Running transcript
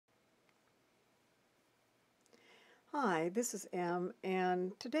Hi, this is Em,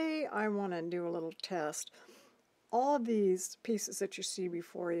 and today I want to do a little test. All of these pieces that you see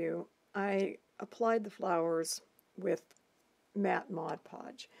before you, I applied the flowers with matte Mod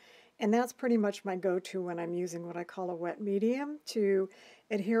Podge. And that's pretty much my go-to when I'm using what I call a wet medium to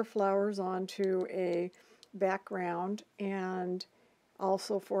adhere flowers onto a background, and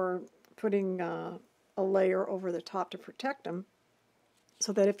also for putting a layer over the top to protect them,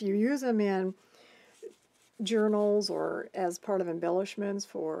 so that if you use them in journals or as part of embellishments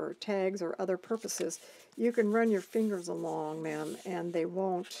for tags or other purposes, you can run your fingers along them and they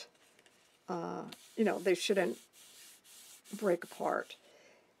won't, they shouldn't break apart.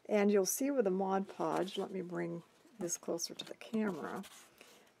 And you'll see with the Mod Podge, let me bring this closer to the camera,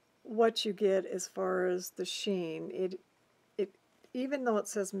 what you get as far as the sheen. It even though it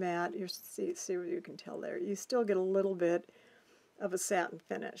says matte, you see what you can tell there, you still get a little bit of a satin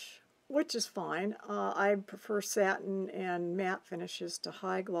finish, which is fine. I prefer satin and matte finishes to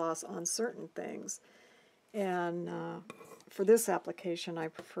high gloss on certain things, and for this application I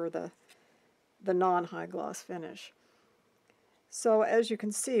prefer the non-high gloss finish. So as you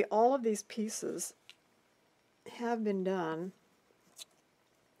can see, all of these pieces have been done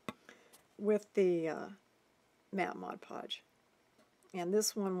with the matte Mod Podge. And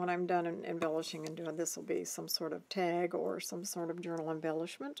this one, when I'm done embellishing and doing this, will be some sort of tag or some sort of journal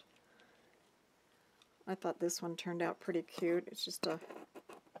embellishment. I thought this one turned out pretty cute. It's just a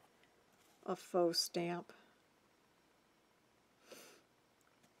faux stamp.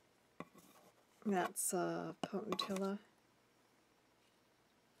 That's Potentilla.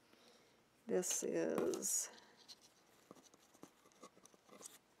 This is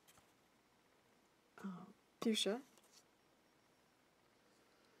Fuchsia.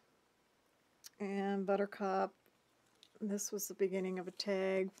 And Buttercup. This was the beginning of a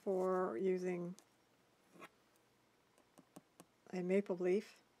tag for using a maple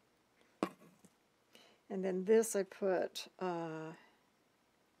leaf. And then this I put a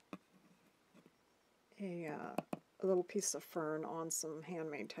little piece of fern on some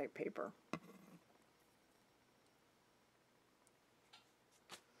handmade type paper.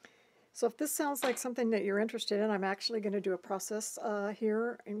 So if this sounds like something that you're interested in, I'm actually going to do a process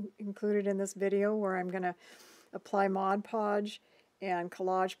here included in this video where I'm going to apply Mod Podge and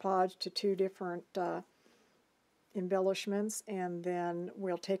Collage Pauge to two different embellishments, and then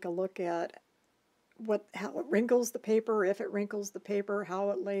we'll take a look at how it wrinkles the paper, if it wrinkles the paper,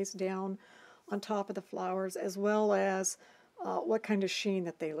 how it lays down on top of the flowers, as well as what kind of sheen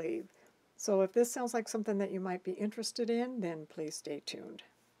that they leave. So if this sounds like something that you might be interested in, then please stay tuned.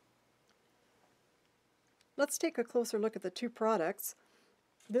 Let's take a closer look at the two products.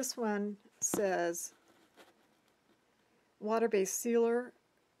 This one says water-based sealer,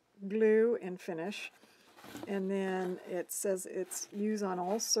 glue, and finish. And then it says it's used on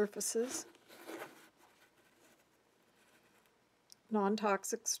all surfaces.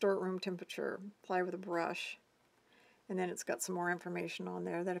 Non-toxic, store at room temperature. Apply with a brush. And then it's got some more information on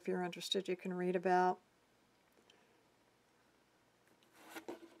there that if you're interested you can read about.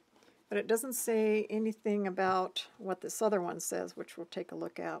 But it doesn't say anything about what this other one says, which we'll take a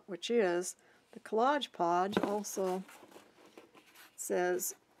look at, which is the Collage Pauge also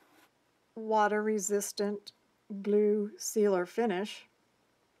says water-resistant glue sealer finish,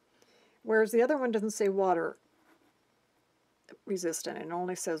 whereas the other one doesn't say water resistant, it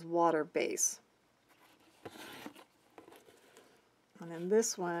only says water base. And then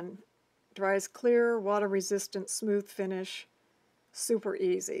this one, dries clear, water resistant, smooth finish, super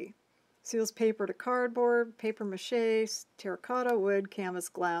easy. Seals paper to cardboard, paper mache, terracotta, wood, canvas,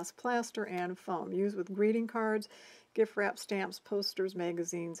 glass, plaster, and foam. Used with greeting cards, gift wrap, stamps, posters,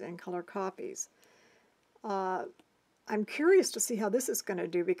 magazines, and color copies. I'm curious to see how this is going to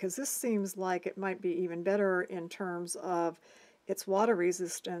do, because this seems like it might be even better in terms of its water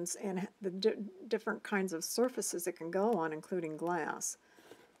resistance and the different kinds of surfaces it can go on, including glass.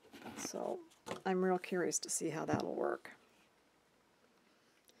 So I'm real curious to see how that'll work.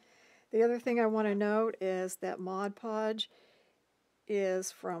 The other thing I want to note is that Mod Podge is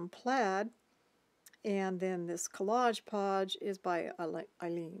from Plaid, and then this Collage Pauge is by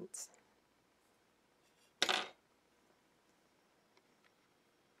Eileen's.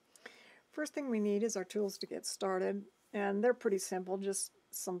 First thing we need is our tools to get started, and they're pretty simple, just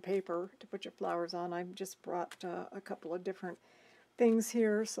some paper to put your flowers on. I've just brought a couple of different things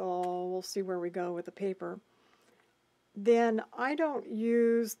here, so we'll see where we go with the paper. Then I don't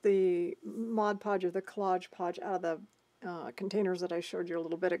use the Mod Podge or the Collage Pauge out of the containers that I showed you a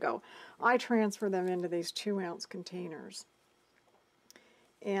little bit ago. I transfer them into these 2-ounce containers.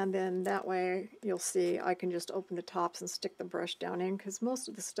 And then that way you'll see I can just open the tops and stick the brush down in, because most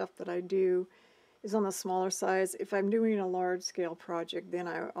of the stuff that I do is on the smaller size. If I'm doing a large scale project, then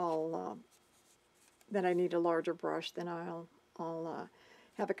then I need a larger brush, then I'll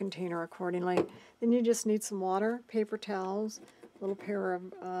have a container accordingly. Then you just need some water, paper towels, a little pair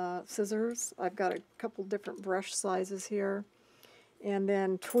of scissors. I've got a couple different brush sizes here. And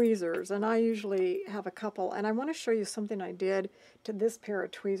then tweezers, and I usually have a couple, and I want to show you something I did to this pair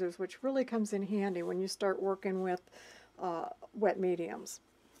of tweezers, which really comes in handy when you start working with wet mediums.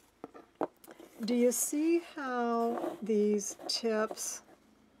 Do you see how these tips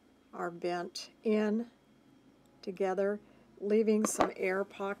are bent in together, leaving some air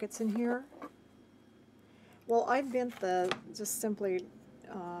pockets in here? Well, I bent just simply,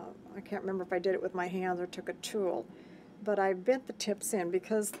 I can't remember if I did it with my hands or took a tool, but I bent the tips in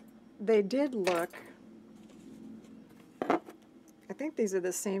because they did look, I think these are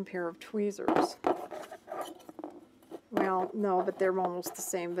the same pair of tweezers. Well, no, but they're almost the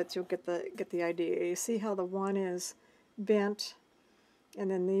same, but you'll get the idea. You see how the one is bent, and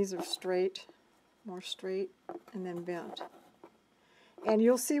then these are straight, more straight, and then bent. And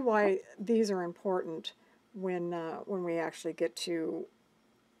you'll see why these are important when we actually get to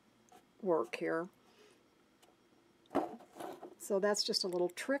work here. So that's just a little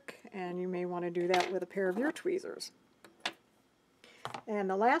trick, and you may want to do that with a pair of your tweezers. And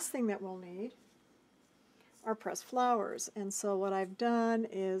the last thing that we'll need are pressed flowers. And so what I've done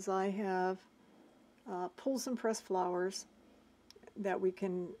is I have pulled some pressed flowers that we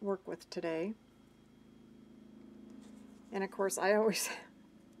can work with today. And of course I always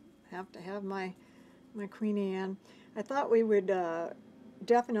have to have my Queen Anne. I thought we would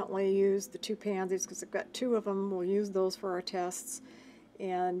definitely use the two pansies because I've got two of them. We'll use those for our tests,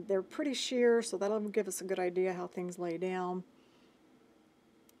 and they're pretty sheer, so that'll give us a good idea how things lay down.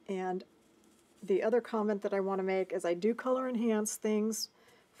 And the other comment that I want to make is I do color enhance things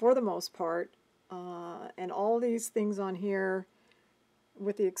for the most part, and all these things on here,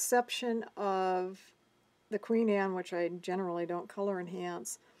 with the exception of the Queen Anne, which I generally don't color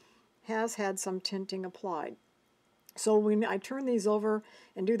enhance, has had some tinting applied. So when I turn these over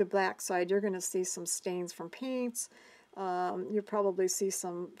and do the back side, you're going to see some stains from paints. You'll probably see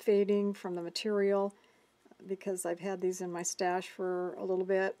some fading from the material because I've had these in my stash for a little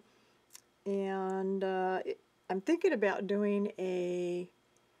bit. And I'm thinking about doing a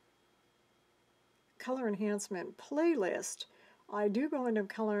color enhancement playlist. I do go into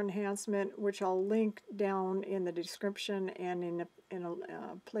color enhancement, which I'll link down in the description and in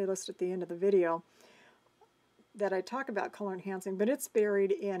a playlist at the end of the video, that I talk about color enhancing, but it's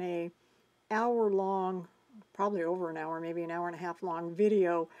buried in a hour-long, probably over an hour, maybe an hour and a half long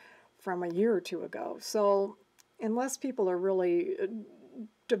video from a year or two ago. So unless people are really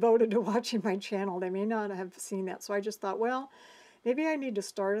devoted to watching my channel, they may not have seen that. So I just thought, well, maybe I need to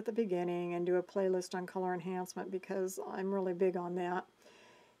start at the beginning and do a playlist on color enhancement because I'm really big on that.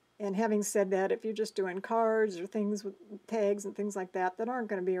 And having said that, if you're just doing cards or things with tags and things like that aren't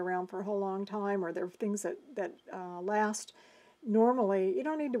going to be around for a whole long time, or they're things that last, normally you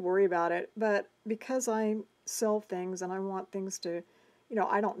don't need to worry about it. But because I sell things and I want things to,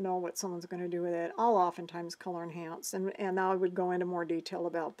 I don't know what someone's going to do with it, I'll oftentimes color enhance, and I would go into more detail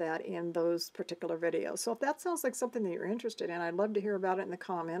about that in those particular videos. So if that sounds like something that you're interested in, I'd love to hear about it in the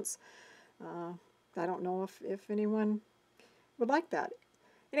comments. I don't know if anyone would like that.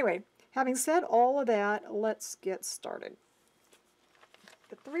 Anyway, having said all of that, let's get started.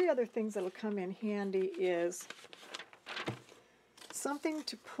 The three other things that will come in handy is something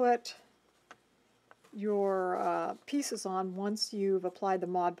to put your pieces on once you've applied the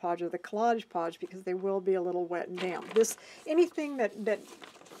Mod Podge or the Collage Pauge, because they will be a little wet and damp. Anything that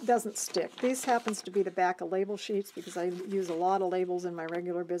doesn't stick. This happens to be the back of label sheets because I use a lot of labels in my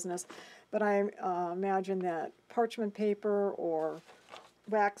regular business, but I imagine that parchment paper or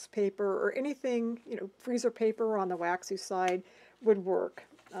wax paper or anything, freezer paper on the waxy side would work.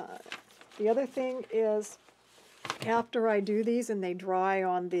 The other thing is, after I do these and they dry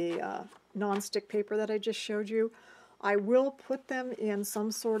on the non-stick paper that I just showed you, I will put them in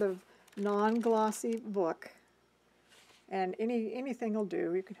some sort of non-glossy book, and anything will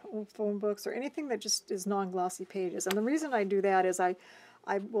do. You can hold phone books or anything that just is non-glossy pages. And the reason I do that is I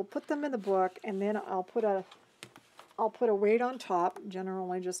will put them in the book, and then I'll put a weight on top,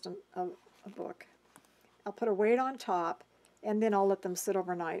 generally just a book. I'll put a weight on top, and then I'll let them sit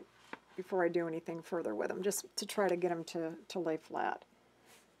overnight before I do anything further with them, just to try to get them to lay flat.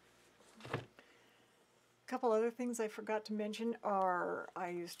 A couple other things I forgot to mention are I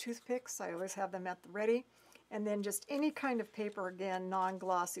use toothpicks. I always have them at the ready. And then just any kind of paper, again,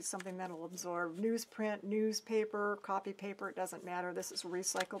 non-glossy, something that'll absorb. Newsprint, newspaper, copy paper, it doesn't matter. This is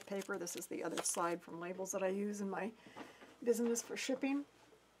recycled paper. This is the other side from labels that I use in my business for shipping.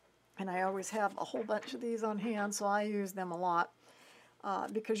 And I always have a whole bunch of these on hand, so I use them a lot.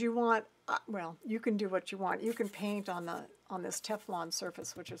 Because you want, well, you can do what you want. You can paint on this Teflon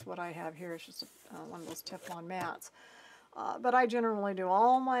surface, which is what I have here. It's just one of those Teflon mats. But I generally do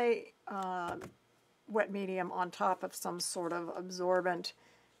all my wet medium on top of some sort of absorbent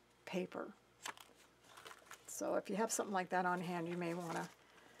paper. So if you have something like that on hand, you may want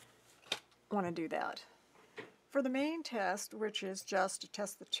to do that. For the main test, which is just to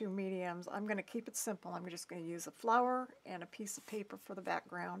test the two mediums, I'm going to keep it simple. I'm just going to use a flower and a piece of paper for the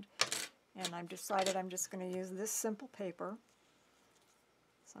background. And I've decided I'm just going to use this simple paper.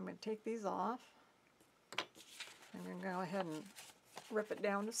 So I'm going to take these off. I'm going to go ahead and rip it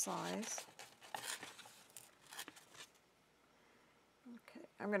down to size. Okay,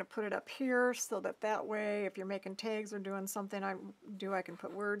 I'm going to put it up here so that way if you're making tags or doing something I can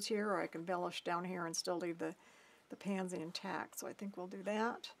put words here, or I can embellish down here and still leave the pansy intact. So I think we'll do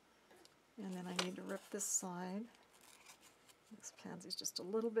that. And then I need to rip this side. This pansy's just a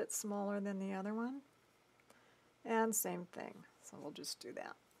little bit smaller than the other one. And same thing. So we'll just do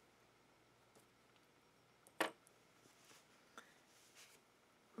that.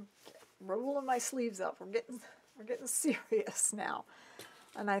 Okay, rolling my sleeves up. We're getting serious now.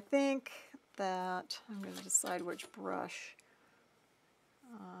 And I think that I'm going to decide which brush.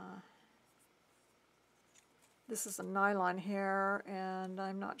 This is a nylon hair, and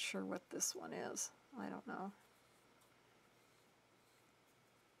I'm not sure what this one is. I don't know.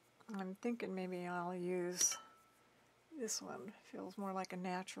 I'm thinking maybe I'll use this one. Feels more like a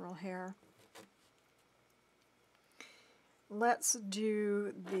natural hair. Let's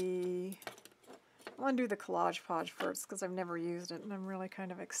do I want to do the Collage Pauge first because I've never used it, and I'm really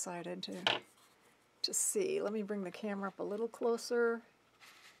kind of excited to see. Let me bring the camera up a little closer.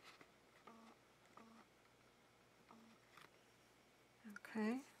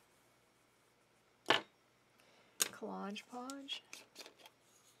 Okay. Collage Pauge.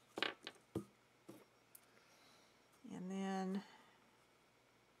 And then,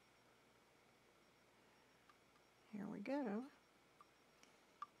 here we go.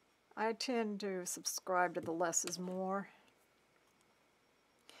 I tend to subscribe to the less is more.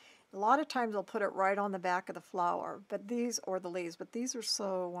 A lot of times I'll put it right on the back of the flower, but or the leaves, but these are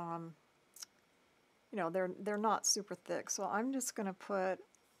so, you know, they're not super thick. So I'm just going to put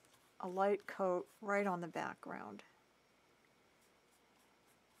a light coat right on the background.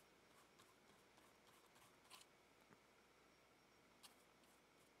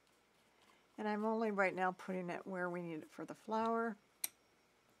 And I'm only right now putting it where we need it for the flower.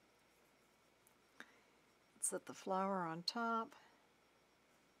 Set the flower on top.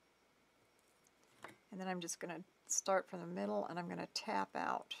 And then I'm just going to start from the middle and I'm going to tap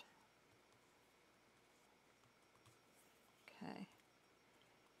out. Okay.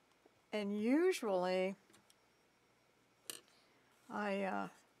 And usually, let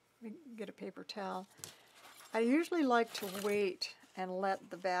me get a paper towel. I usually like to wait and let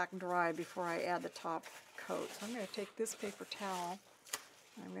the back dry before I add the top coat. So I'm going to take this paper towel,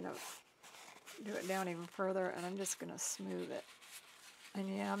 I'm going to do it down even further, and I'm just going to smooth it. And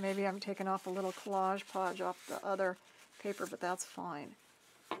yeah, maybe I'm taking off a little Collage Pauge off the other paper, but that's fine.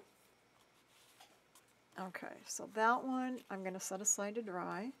 Okay, so that one I'm going to set aside to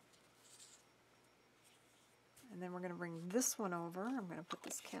dry. And then we're going to bring this one over. I'm going to put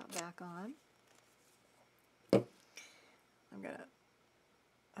this cap back on.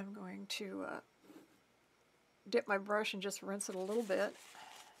 I'm going to dip my brush and just rinse it a little bit.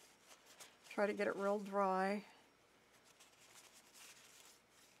 Try to get it real dry.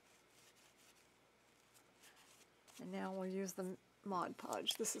 And now we'll use the Mod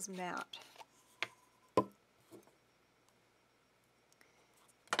Podge. This is matte.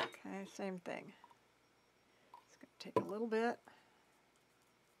 Okay, same thing. It's going to take a little bit.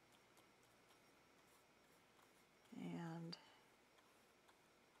 And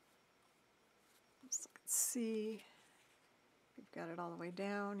let's see. We've got it all the way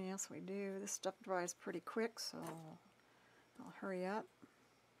down. Yes, we do. This stuff dries pretty quick, so I'll hurry up.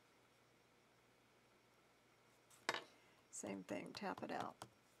 Same thing, tap it out.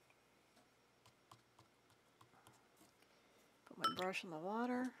 Put my brush in the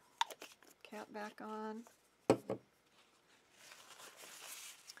water, cap back on. And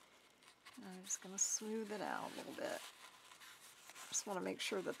I'm just going to smooth it out a little bit. Just want to make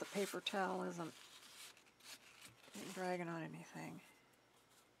sure that the paper towel isn't dragging on anything.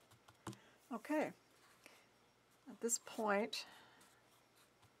 Okay, At this point,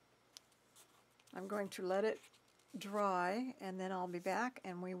 I'm going to let it dry, and then I'll be back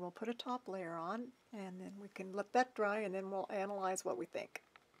and we will put a top layer on, and then we can let that dry, and then we'll analyze what we think.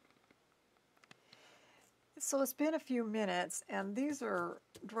 So it's been a few minutes, and these are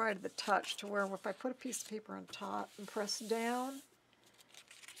dry to the touch, to where if I put a piece of paper on top and press down,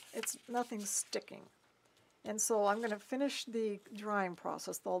 nothing's sticking. And so I'm going to finish the drying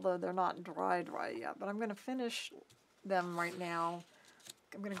process, although they're not dry yet, but I'm going to finish them right now.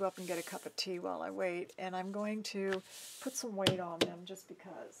 I'm going to go up and get a cup of tea while I wait, and I'm going to put some weight on them just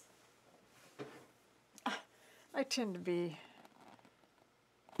because I tend to be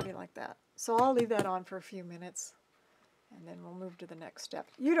like that. So I'll leave that on for a few minutes, and then we'll move to the next step.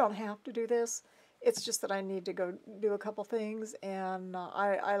 You don't have to do this. It's just that I need to go do a couple things, and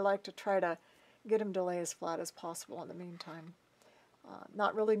I like to try to get them to lay as flat as possible in the meantime.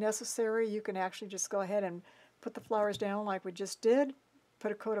 Not really necessary. You can actually just go ahead and put the flowers down like we just did,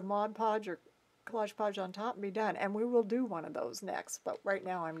 put a coat of Mod Podge or Collage Pauge on top, and be done. And we will do one of those next, but right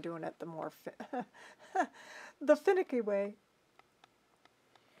now I'm doing it the more the finicky way.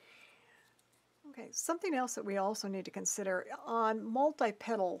 Okay, something else that we also need to consider on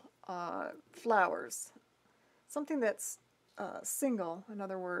multi-petal flowers, something that's single, in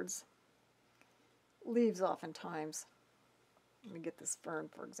other words, leaves oftentimes. Let me get this fern,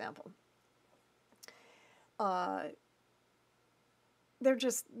 for example.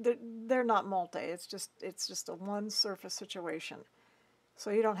 They're not multi. It's just a one surface situation. So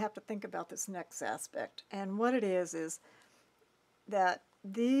you don't have to think about this next aspect. And what it is that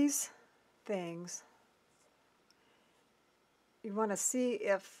these things, you want to see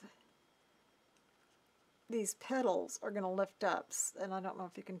if these petals are going to lift up. And I don't know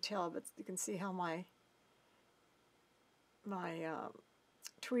if you can tell, but you can see how my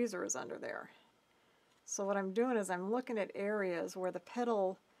tweezer is under there. So what I'm doing is I'm looking at areas where the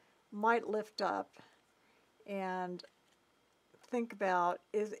petal might lift up and think about,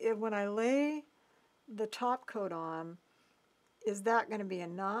 when I lay the top coat on, is that going to be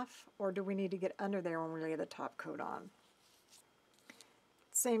enough, or do we need to get under there when we lay the top coat on?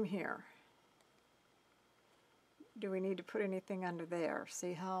 Same here. Do we need to put anything under there?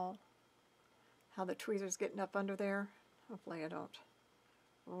 See how the tweezer's getting up under there? Hopefully I don't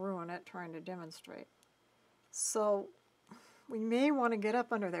ruin it trying to demonstrate. So we may want to get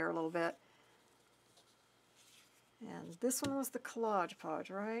up under there a little bit. And this one was the Collage Pauge,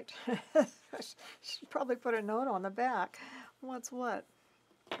 right? I should probably put a note on the back. What's what?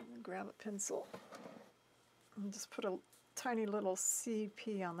 Let me grab a pencil and just put a tiny little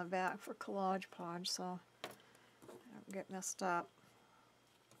CP on the back for Collage Pauge so I don't get messed up.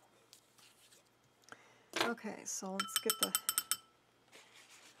 Okay, so let's get the...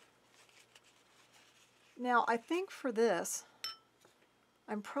 Now, I think for this,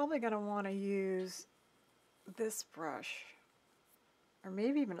 I'm probably going to want to use this brush, or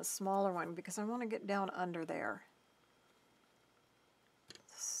maybe even a smaller one, because I want to get down under there.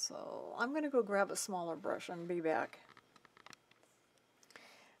 So I'm going to go grab a smaller brush and be back.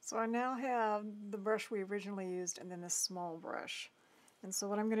 So I now have the brush we originally used and then this small brush. And so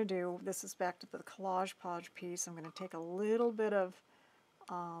what I'm going to do, this is back to the Collage Pauge piece, I'm going to take a little bit of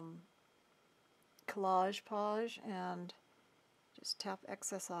Collage Pauge and just tap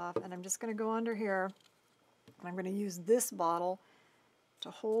excess off, and I'm just going to go under here, and I'm going to use this bottle to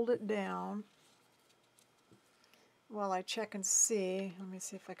hold it down while I check and see. Let me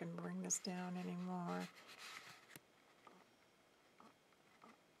see if I can bring this down anymore.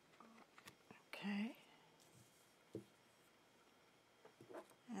 Okay.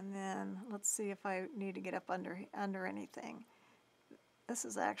 And then let's see if I need to get up under anything. This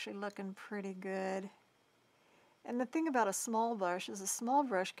is actually looking pretty good. And the thing about a small brush is a small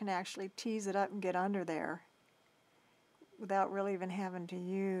brush can actually tease it up and get under there without really even having to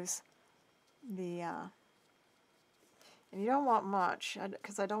use the, and you don't want much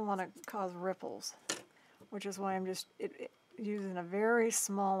because I don't want to cause ripples, which is why I'm just using a very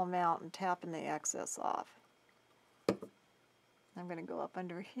small amount and tapping the excess off. I'm going to go up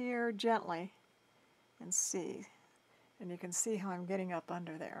under here gently and see. And you can see how I'm getting up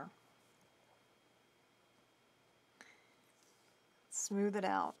under there. Smooth it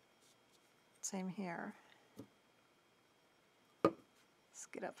out. Same here. Let's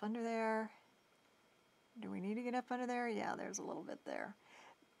get up under there. Do we need to get up under there? Yeah, there's a little bit there.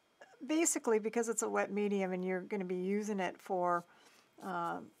 Basically, because it's a wet medium and you're going to be using it for,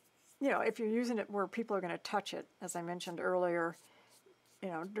 you know, if you're using it where people are going to touch it, as I mentioned earlier, you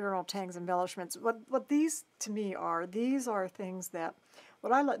know, journal tags, embellishments. What these to me are, these are things that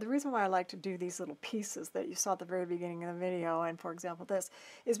what I like, the reason why I like to do these little pieces that you saw at the very beginning of the video, and for example this,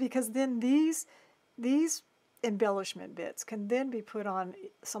 is because then these embellishment bits can then be put on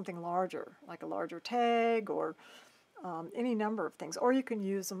something larger, like a larger tag or any number of things. Or you can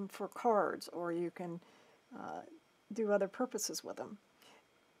use them for cards, or you can do other purposes with them.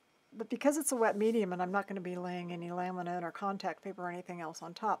 But because it's a wet medium and I'm not going to be laying any laminate or contact paper or anything else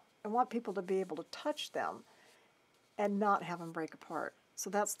on top, I want people to be able to touch them and not have them break apart. So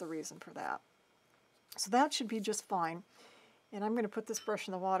that's the reason for that. So that should be just fine. And I'm going to put this brush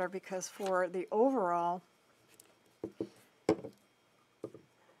in the water because for the overall,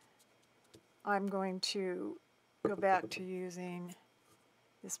 I'm going to go back to using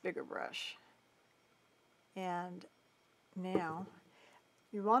this bigger brush. And now,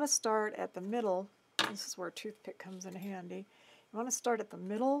 you want to start at the middle. This is where a toothpick comes in handy. You want to start at the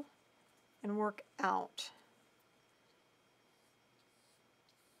middle and work out.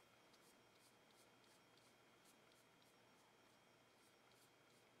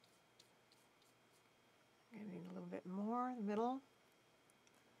 I need a little bit more, the middle,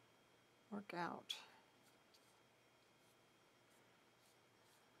 work out.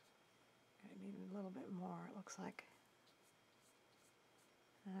 I need a little bit more, it looks like.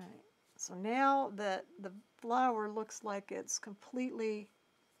 Alright, so now that the flower looks like it's completely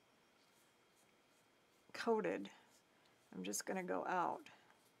coated, I'm just going to go out.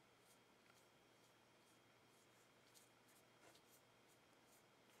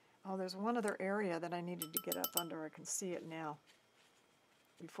 Oh, there's one other area that I needed to get up under. I can see it now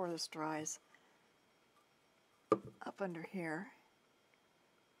before this dries. Up under here.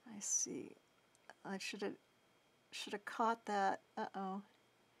 I see. I should have caught that. Uh-oh.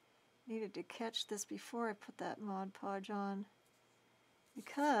 Needed to catch this before I put that Mod Podge on,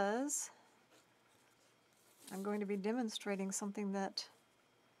 because I'm going to be demonstrating something that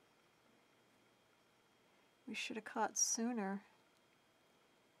we should have caught sooner.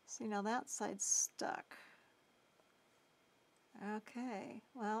 See, now that side's stuck. Okay,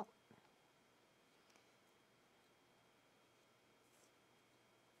 well,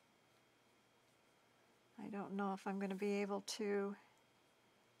 I don't know if I'm going to be able to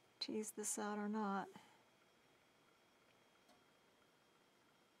tease this out or not.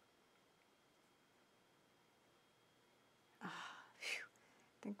 I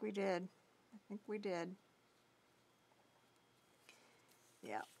think we did. I think we did.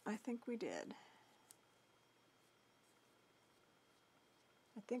 Yeah, I think we did.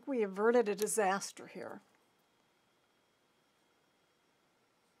 I think we averted a disaster here.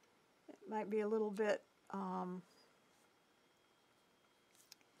 It might be a little bit, and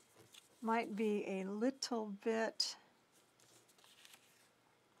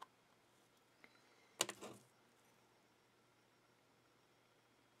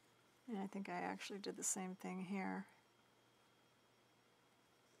I think I actually did the same thing here.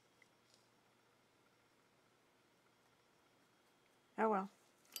 Oh well,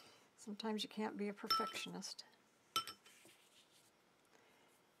 sometimes you can't be a perfectionist.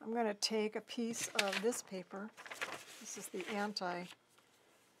 I'm going to take a piece of this paper. This is the anti-stick,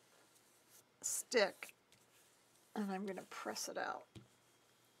 and I'm going to press it out.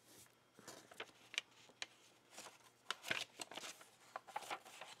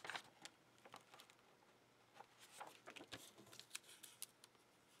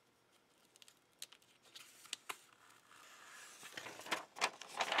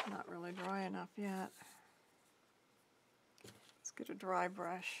 Not really dry enough yet. Let's get a dry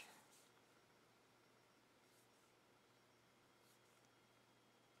brush.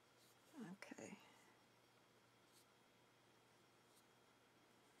 Okay.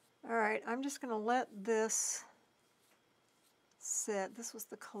 All right, I'm just going to let this sit. This was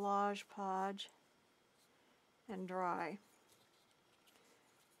the Collage Pauge, and dry.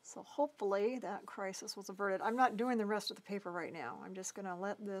 So hopefully that crisis was averted. I'm not doing the rest of the paper right now. I'm just going to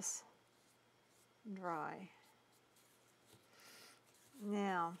let this dry.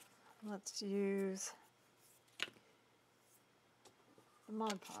 Now, let's use the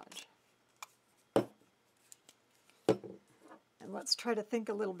Mod Podge. And let's try to think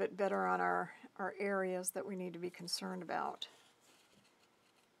a little bit better on our areas that we need to be concerned about.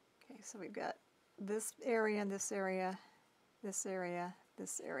 Okay, so we've got this area and this area, this area,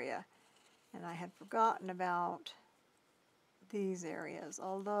 this area. And I had forgotten about these areas,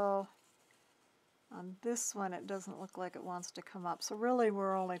 although on this one it doesn't look like it wants to come up. So really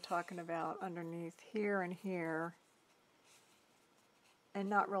we're only talking about underneath here and here, and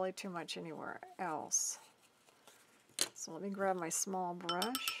not really too much anywhere else. So let me grab my small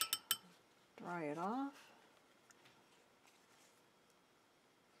brush, dry it off.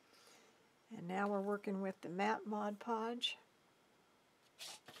 And now we're working with the matte Mod Podge.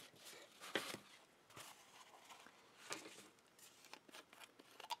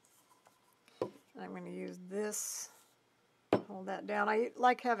 I'm going to use this, hold that down. I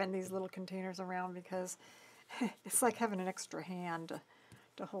like having these little containers around because it's like having an extra hand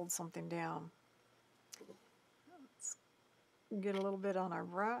to hold something down. Let's get a little bit on our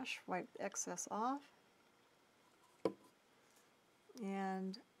brush, wipe the excess off,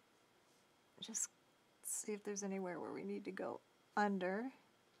 and just see if there's anywhere where we need to go under.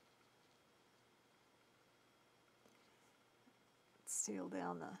 Seal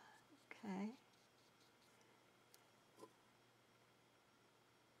down the, okay.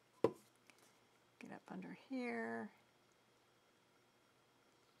 Get up under here,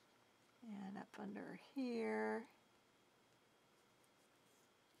 and up under here.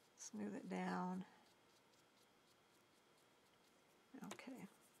 Smooth it down. Okay.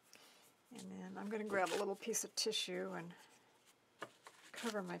 And then I'm going to grab a little piece of tissue and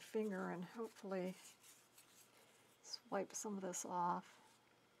cover my finger and hopefully wipe some of this off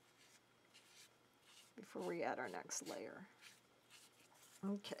before we add our next layer.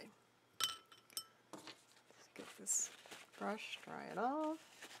 Okay. Let's get this brush, dry it off.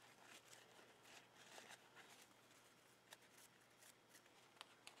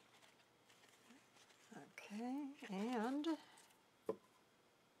 Okay, and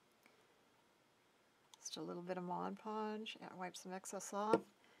just a little bit of Mod Podge, wipe some excess off.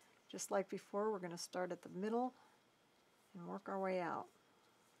 Just like before, we're going to start at the middle and work our way out.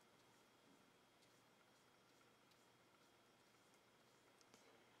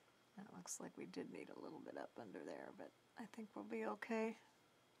 That looks like we did need a little bit up under there, but I think we'll be okay.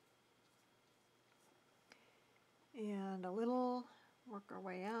 And a little, work our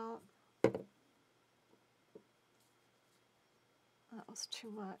way out. That was too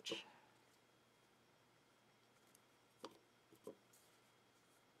much.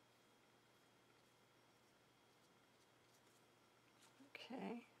 Okay,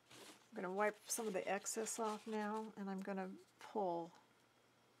 I'm going to wipe some of the excess off now, and I'm going to pull.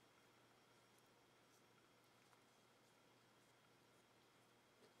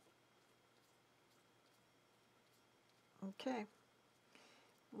 Okay,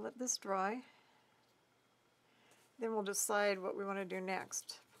 let this dry. Then we'll decide what we want to do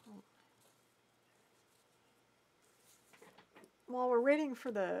next. While we're waiting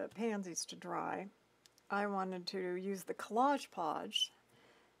for the pansies to dry, I wanted to use the Collage Pauge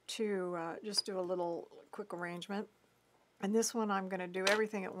to just do a little quick arrangement. And this one I'm going to do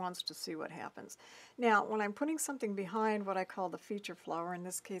everything at once to see what happens. Now, when I'm putting something behind what I call the feature flower, in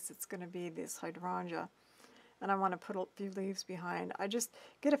this case it's going to be this hydrangea, and I want to put a few leaves behind, I just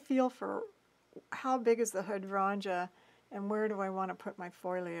get a feel for how big is the hydrangea and where do I want to put my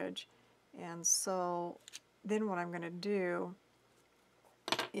foliage. And so then what I'm going to do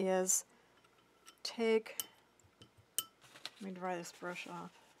is take, let me dry this brush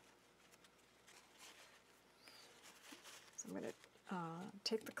off. So I'm going to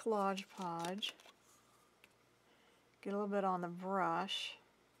take the Collage Pauge, get a little bit on the brush,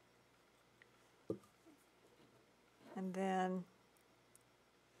 and then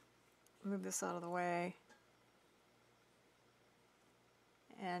move this out of the way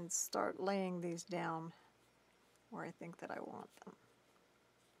and start laying these down where I think that I want them.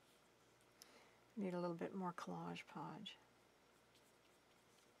 Need a little bit more Collage Pauge.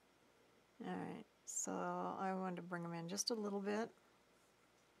 Alright, so I wanted to bring them in just a little bit.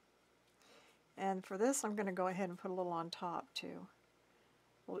 And for this I'm going to go ahead and put a little on top too.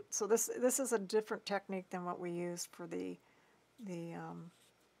 So this is a different technique than what we used for the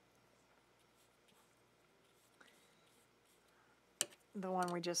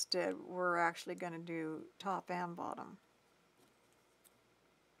one we just did. We're actually going to do top and bottom.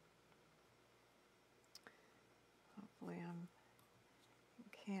 Hopefully I'm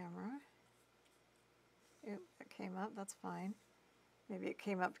in camera. Yep, that came up, that's fine. Maybe it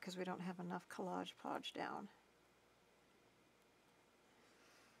came up because we don't have enough Collage Pauge down.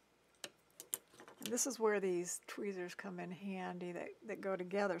 And this is where these tweezers come in handy that go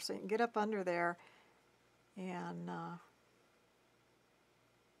together, so you can get up under there and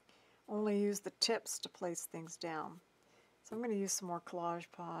only use the tips to place things down. So I'm going to use some more Collage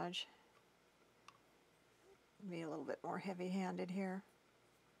Pauge. Be a little bit more heavy-handed here.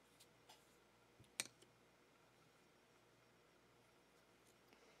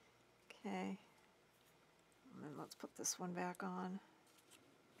 Okay, and then let's put this one back on.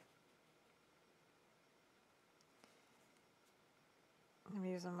 I'm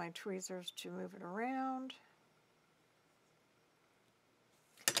using my tweezers to move it around.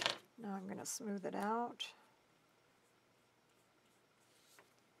 Now I'm going to smooth it out.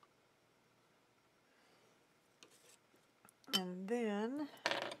 And then,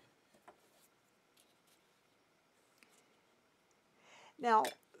 now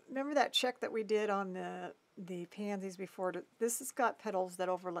remember that check that we did on the pansies before? This has got petals that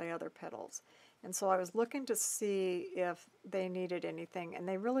overlay other petals. And so I was looking to see if they needed anything, and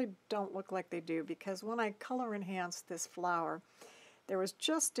they really don't look like they do, because when I color enhanced this flower, there was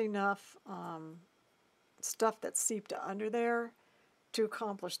just enough stuff that seeped under there to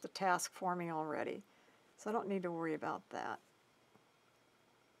accomplish the task for me already. So I don't need to worry about that.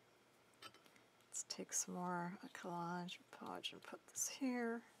 Let's take some more Collage Pauge and put this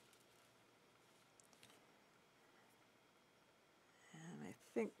here. And I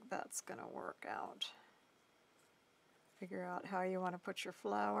think that's going to work out. Figure out how you want to put your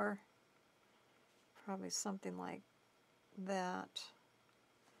flower. Probably something like that.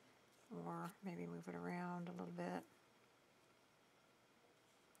 Or maybe move it around a little bit.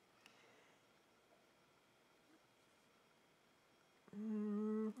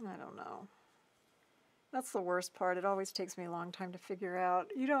 I don't know. That's the worst part. It always takes me a long time to figure out.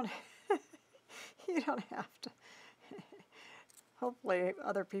 You don't you don't have to. Hopefully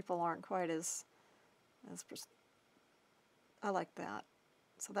other people aren't quite as I like that.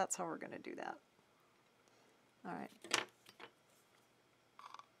 So that's how we're going to do that. All right.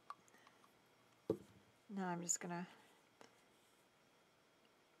 Now I'm just going to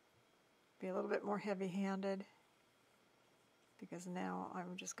be a little bit more heavy-handed, because now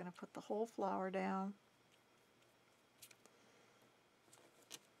I'm just going to put the whole flower down.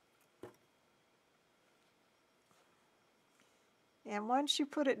 And once you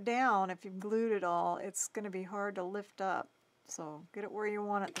put it down, if you've glued it all, it's going to be hard to lift up. So get it where you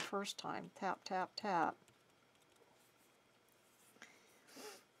want it the first time. Tap, tap, tap.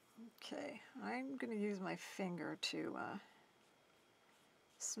 Okay, I'm going to use my finger to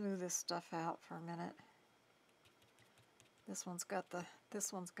smooth this stuff out for a minute. This one's got the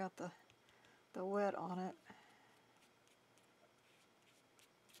wet on it.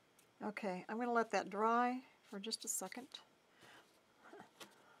 Okay, I'm going to let that dry for just a second.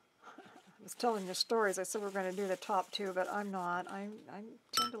 I was telling you stories. I said we're going to do the top two, but I'm not. I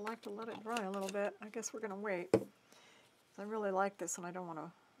tend to like to let it dry a little bit. I guess we're going to wait. I really like this, and I don't want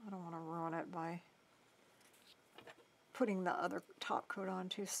to ruin it by putting the other top coat on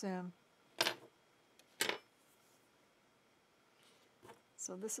too soon.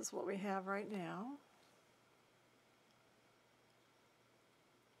 So this is what we have right now.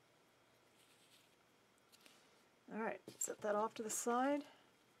 All right, set that off to the side.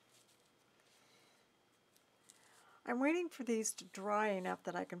 I'm waiting for these to dry enough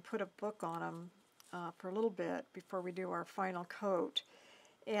that I can put a book on them for a little bit before we do our final coat.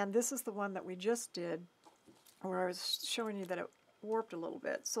 And this is the one that we just did, where I was showing you that it warped a little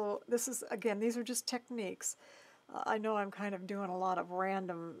bit. So this is, again, these are just techniques. I know I'm kind of doing a lot of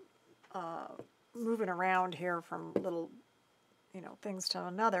random moving around here from little, things to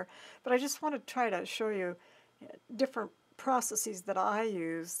another, but I just want to try to show you different processes that I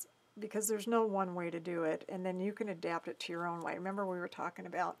use, because there's no one way to do it, and then you can adapt it to your own way. Remember we were talking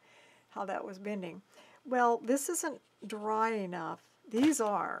about how that was bending. Well, this isn't dry enough. These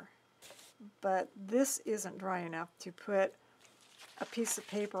are, but this isn't dry enough to put a piece of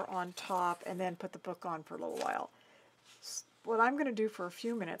paper on top and then put the book on for a little while. What I'm going to do for a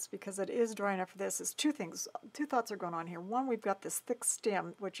few minutes, because it is dry enough for this, is two things. Two thoughts are going on here. One, we've got this thick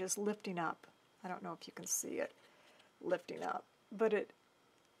stem, which is lifting up. I don't know if you can see it lifting up, but it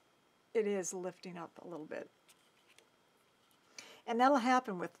is lifting up a little bit. And that'll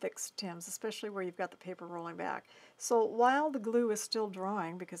happen with thick stems, especially where you've got the paper rolling back. So while the glue is still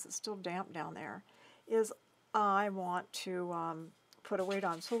drying, because it's still damp down there, I want to put a weight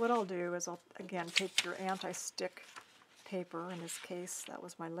on. So what I'll do is I'll, again, take your anti-stick paper. In this case, that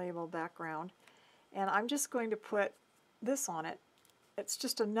was my label background. And I'm just going to put this on it. It's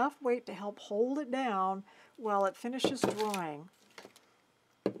just enough weight to help hold it down while it finishes drying.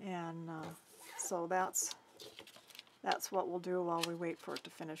 And so that's what we'll do while we wait for it to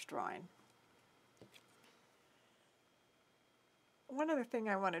finish drying. One other thing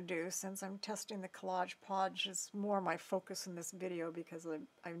I want to do, since I'm testing the Collage Pauge, is more my focus in this video, because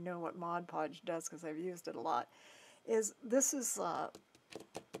I know what Mod Podge does because I've used it a lot, is this is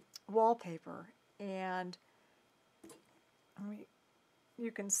wallpaper. And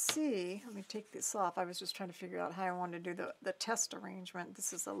you can see, let me take this off. I was just trying to figure out how I wanted to do the test arrangement.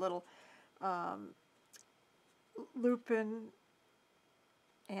 This is a little lupin,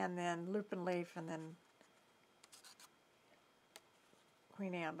 and then lupin leaf, and then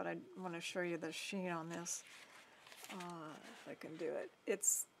Queen Anne, but I want to show you the sheen on this. If I can do it.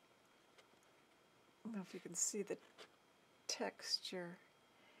 It's, I don't know if you can see the texture.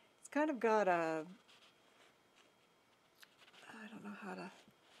 It's kind of got a, I don't know how to,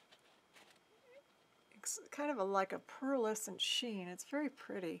 it's kind of like a pearlescent sheen. It's very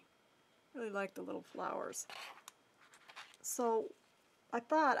pretty. Really like the little flowers. So I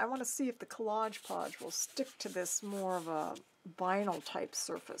thought I want to see if the Collage Pauge will stick to this more of a vinyl type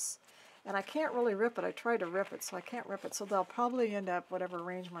surface. And I can't really rip it. I tried to rip it, so I can't rip it. So they'll probably end up, whatever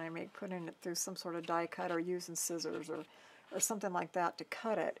arrangement I make, putting it through some sort of die cut or using scissors or something like that to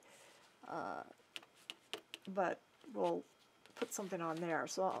cut it. But we'll put something on there.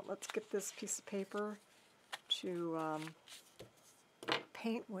 So let's get this piece of paper to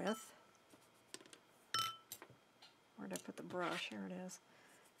paint with. Where did I put the brush? Here it is.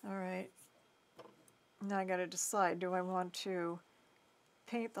 All right. Now I got to decide, do I want to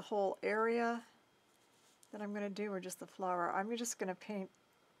paint the whole area that I'm going to do or just the flower? I'm just going to paint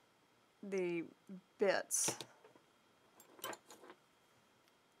the bits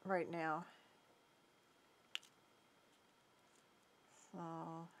right now. So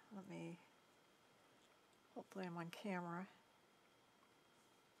let me, hopefully I'm on camera.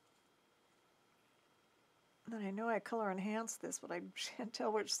 And I know I color enhanced this, but I can't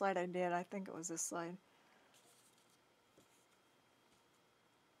tell which side I did. I think it was this side.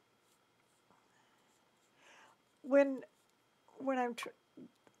 When I'm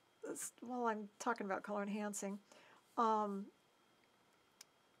while I'm talking about color enhancing, for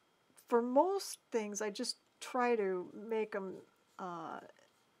most things I just try to make them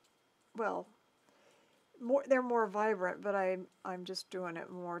well, they're more vibrant, but I'm just doing it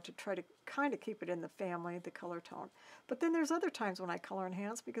more to try to kind of keep it in the family, the color tone. But then there's other times when I color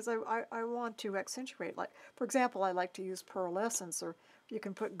enhance because I want to accentuate. Like, for example, I like to use pearlescence, or you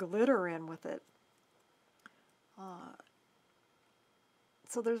can put glitter in with it.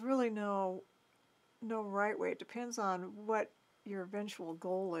 So there's really no right way. It depends on what your eventual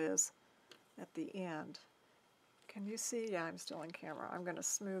goal is at the end. Can you see? Yeah, I'm still in camera. I'm going to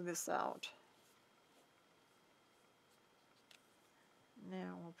smooth this out.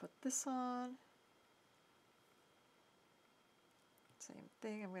 Now we'll put this on. Same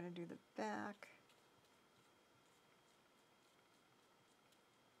thing, I'm going to do the back.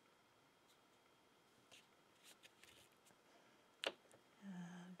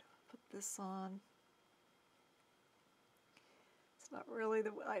 And put this on. It's not really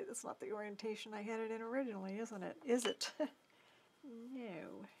it's not the orientation I had it in originally, isn't it? Is it?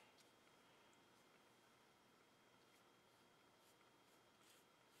 No.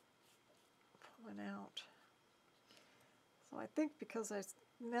 Pulling out. So I think because I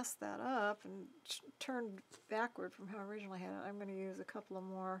messed that up and turned backward from how I originally had it, I'm going to use a couple of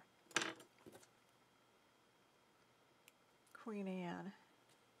more Queen Anne.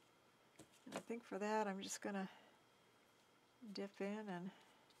 And I think for that I'm just going to dip in and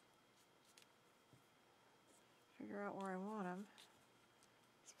figure out where I want them.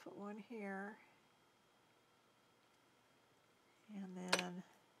 Let's put one here. And then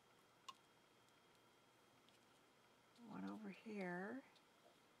one over here.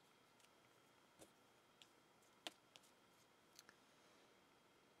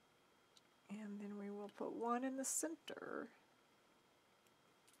 And then we will put one in the center.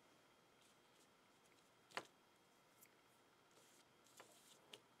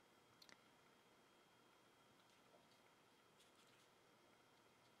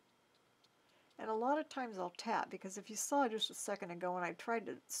 And a lot of times I'll tap, because if you saw just a second ago when I tried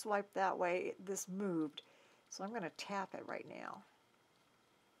to swipe that way, this moved. So I'm going to tap it right now.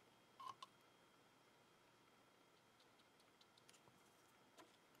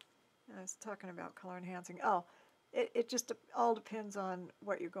 And I was talking about color enhancing. Oh, it just all depends on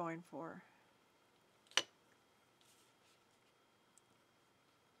what you're going for.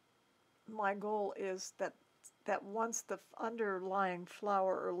 My goal is that once the underlying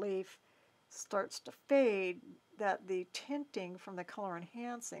flower or leaf starts to fade, that the tinting from the color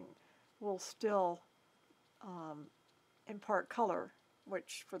enhancing will still impart color,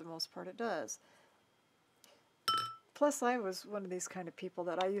 which for the most part it does. Plus, I was one of these kind of people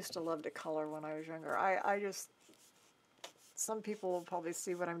that I used to love to color when I was younger. I just, some people will probably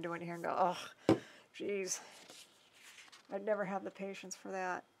see what I'm doing here and go, oh, geez, I'd never have the patience for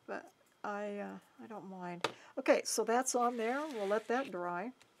that, but I don't mind. Okay, so that's on there. We'll let that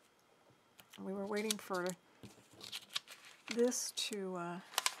dry. We were waiting for this to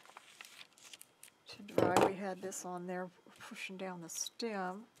dry. We had this on there pushing down the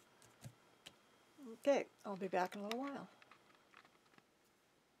stem. Okay, I'll be back in a little while.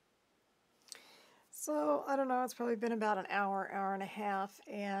 So, I don't know, it's probably been about an hour, hour and a half,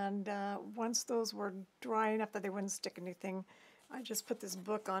 and once those were dry enough that they wouldn't stick anything, I just put this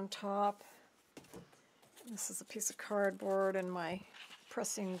book on top. This is a piece of cardboard and my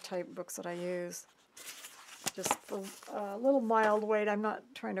pressing type books that I use. Just for a little mild weight. I'm not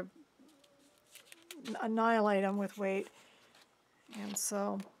trying to annihilate them with weight. And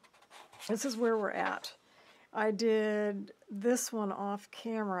so, this is where we're at. I did this one off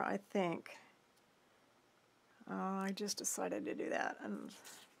camera, I think. I just decided to do that. And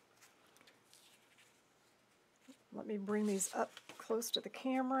let me bring these up close to the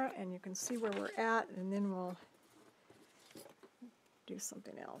camera and you can see where we're at, and then we'll do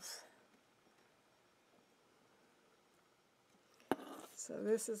something else. So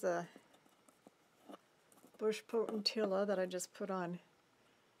this is a bush potentilla that I just put on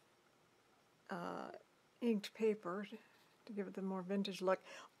inked paper to give it the more vintage look.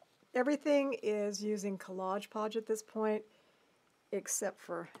 Everything is using Collage Pauge at this point, except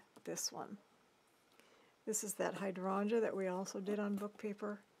for this one. This is that hydrangea that we also did on book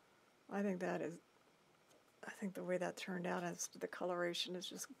paper. I think the way that turned out as to the coloration is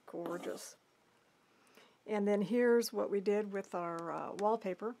just gorgeous. And then here's what we did with our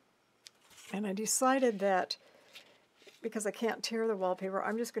wallpaper. And I decided that because I can't tear the wallpaper,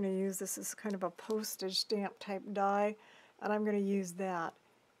 I'm just going to use this as kind of a postage stamp type die, and I'm going to use that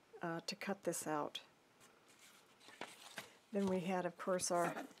to cut this out. Then we had, of course,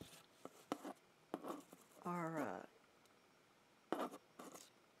 our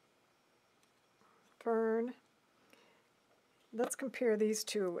fern. Let's compare these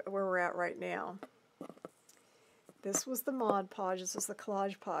two where we're at right now. This was the Mod Podge, this is the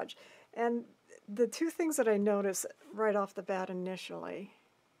Collage Pauge. And the two things that I noticed right off the bat initially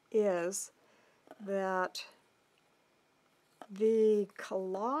is that the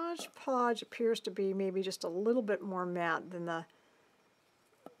Collage Pauge appears to be maybe just a little bit more matte than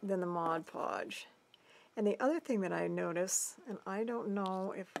the Mod Podge. And the other thing that I notice, and I don't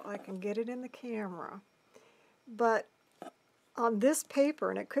know if I can get it in the camera, but on this paper,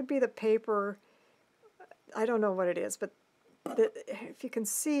 and it could be the paper, I don't know what it is, but if you can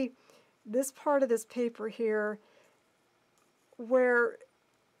see this part of this paper here, where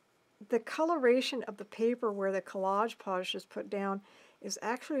the coloration of the paper where the Collage Pauge is put down is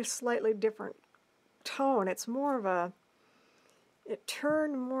actually a slightly different tone. It's more of a, it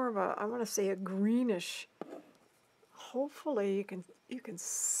turned more of a, I want to say a greenish. Hopefully you can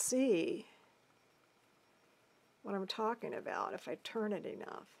see what I'm talking about if I turn it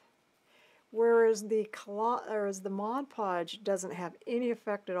enough. Whereas the Mod Podge doesn't have any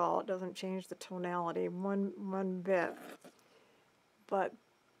effect at all. It doesn't change the tonality one bit. But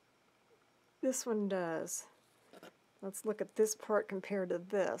this one does. Let's look at this part compared to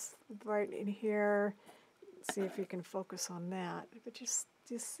this. Right in here. Let's see if you can focus on that. But do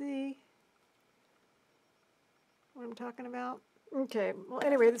you see what I'm talking about? Okay, well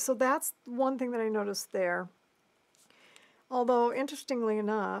anyway, so that's one thing that I noticed there. Although, interestingly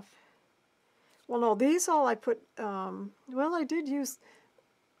enough, well, no, these all I put, well, I did use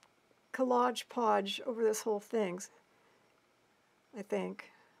Collage Pauge over this whole thing, I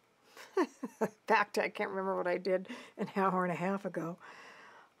think. Back to, I can't remember what I did an hour and a half ago.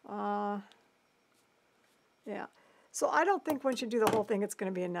 Yeah, so I don't think once you do the whole thing, it's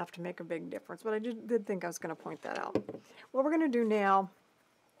going to be enough to make a big difference, but I did think I was going to point that out. What we're going to do now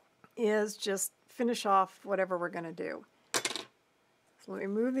is just finish off whatever we're going to do. So let me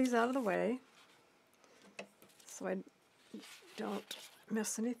move these out of the way so I don't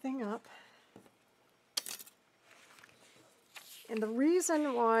mess anything up. And the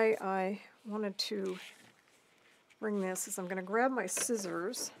reason why I wanted to bring this is I'm going to grab my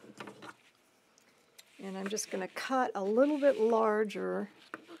scissors and I'm just going to cut a little bit larger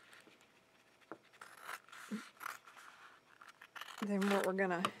than what we're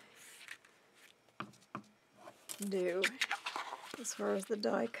going to do as far as the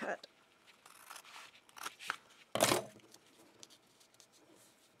die cut.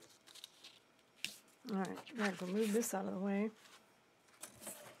 Alright, I'm going to move this out of the way.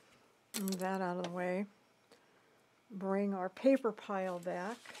 Move that out of the way. Bring our paper pile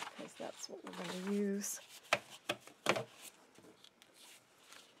back, because that's what we're going to use.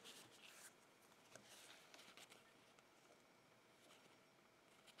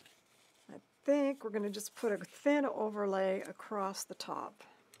 I think we're going to just put a thin overlay across the top.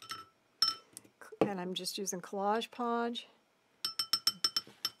 And I'm just using Collage Pauge,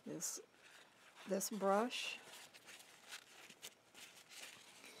 this brush.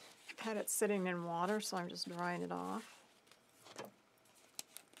 I've had it sitting in water, so I'm just drying it off.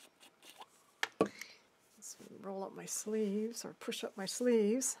 roll up my sleeves or push up my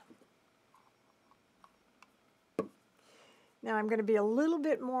sleeves. Now I'm going to be a little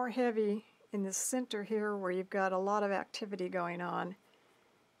bit more heavy in the center here where you've got a lot of activity going on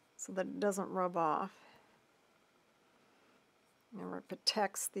so that it doesn't rub off. And it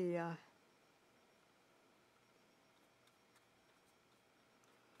protects the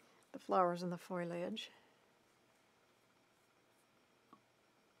flowers and the foliage.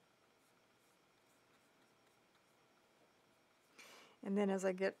 And then as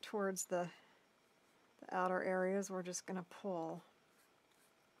I get towards the outer areas, we're just going to pull.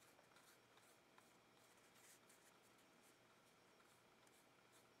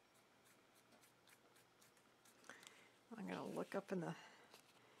 I'm going to look up in the,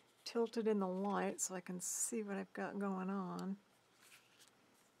 tilted in the light so I can see what I've got going on.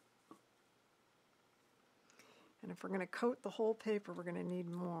 And if we're going to coat the whole paper, we're going to need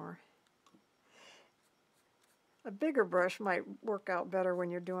more. A bigger brush might work out better when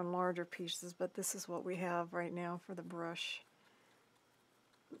you're doing larger pieces, but this is what we have right now for the brush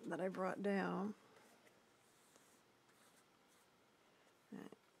that I brought down. Right.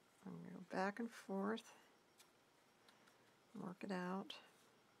 I'm going to go back and forth, work it out.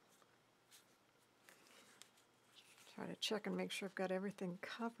 Try to check and make sure I've got everything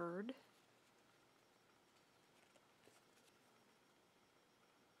covered.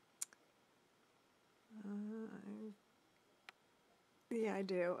 Yeah, I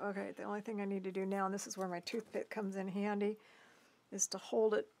do. Okay, the only thing I need to do now, and this is where my toothpick comes in handy, is to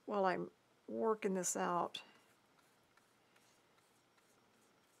hold it while I'm working this out.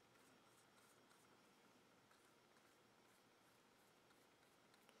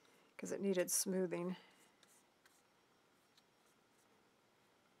 Because it needed smoothing.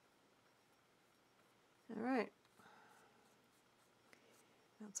 All right.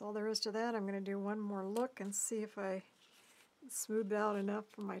 That's all there is to that. I'm going to do one more look and see if I smoothed out enough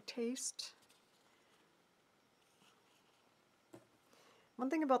for my taste. One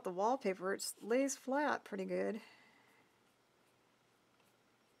thing about the wallpaper, it lays flat pretty good.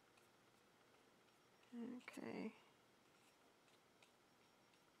 Okay.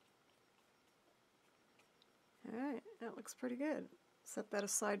 Alright, that looks pretty good. Set that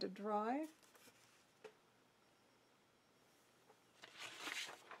aside to dry.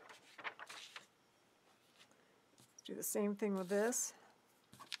 Let's do the same thing with this.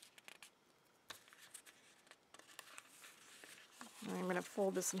 I'm going to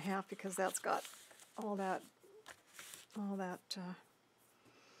fold this in half because that's got all that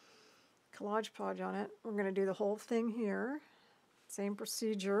Collage Pauge on it. We're going to do the whole thing here. Same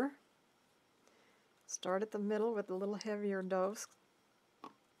procedure. Start at the middle with a little heavier dose.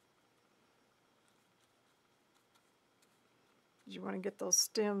 You want to get those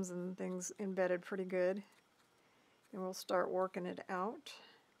stems and things embedded pretty good. And we'll start working it out.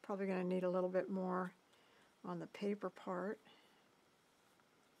 Probably going to need a little bit more on the paper part.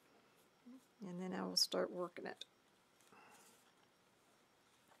 And then I will start working it.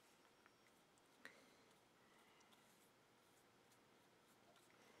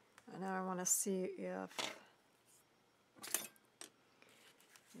 And now I want to see if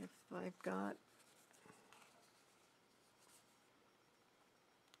I've got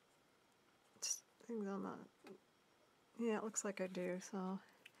things on the, yeah, it looks like I do, so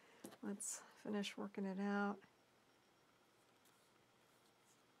let's finish working it out.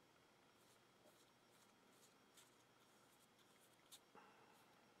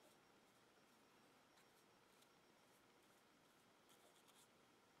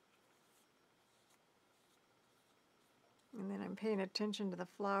 And then I'm paying attention to the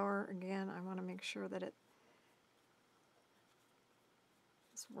flower. Again, I want to make sure that it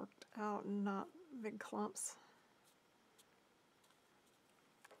is worked out and not big clumps.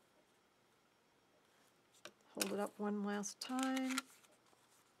 Hold it up one last time.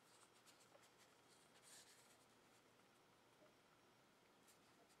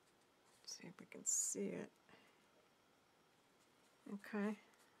 See if we can see it. Okay.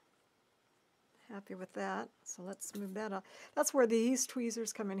 Happy with that. So let's move that up. That's where these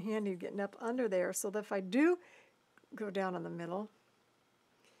tweezers come in handy, getting up under there, so that if I do go down in the middle,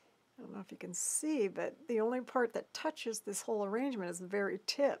 I don't know if you can see, but the only part that touches this whole arrangement is the very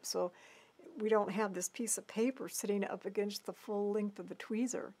tip, so we don't have this piece of paper sitting up against the full length of the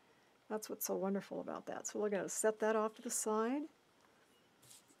tweezer. That's what's so wonderful about that. So we're going to set that off to the side.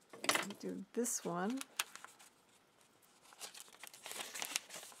 Do this one.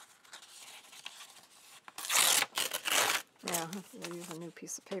 Yeah, I'll use a new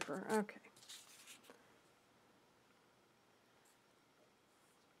piece of paper. Okay.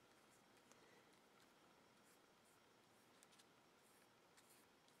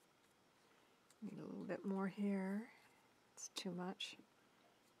 Need a little bit more here. It's too much.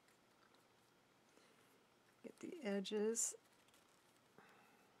 Get the edges.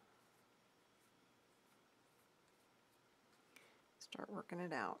 Start working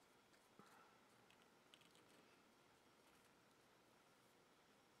it out.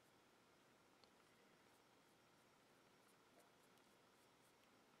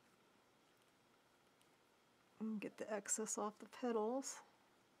 And get the excess off the petals.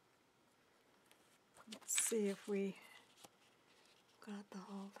 Let's see if we got the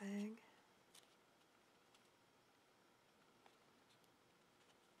whole thing.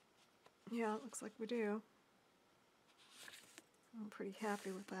 Yeah, it looks like we do. I'm pretty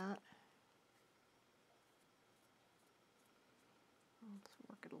happy with that. Let's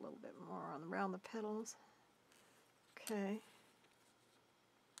work it a little bit more on around the petals. Okay.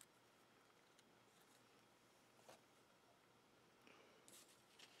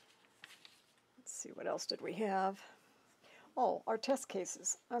 Let's see, what else did we have? Oh, our test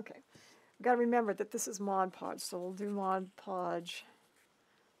cases. Okay. We've got to remember that this is Mod Podge, so we'll do Mod Podge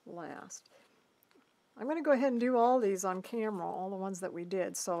last. I'm going to go ahead and do all these on camera, all the ones that we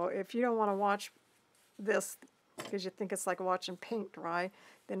did. So if you don't want to watch this because you think it's like watching paint dry,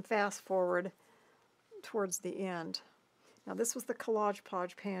 then fast forward towards the end. Now this was the Collage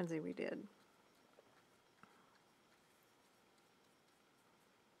Pauge pansy we did.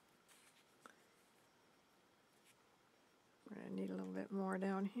 We're going to need a little bit more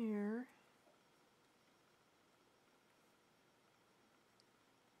down here.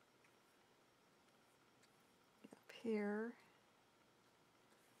 Up here.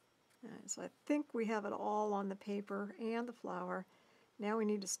 All right, so I think we have it all on the paper and the flower. Now we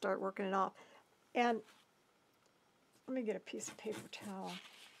need to start working it off. And let me get a piece of paper towel.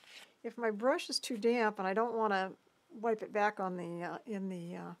 If my brush is too damp and I don't want to wipe it back on the in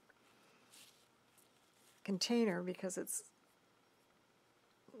the container because it's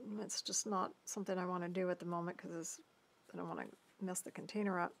just not something I want to do at the moment because I don't want to mess the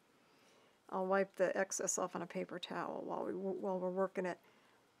container up, I'll wipe the excess off on a paper towel while we're working it.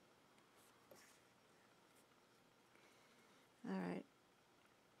 All right.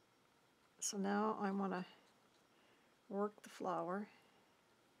 So now I want to work the flower.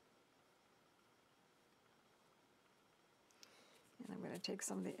 And I'm going to take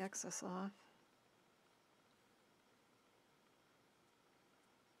some of the excess off.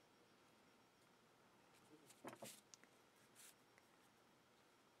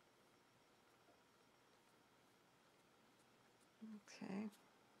 Okay.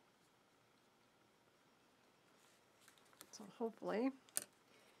 So hopefully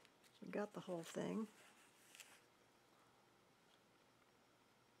we got the whole thing.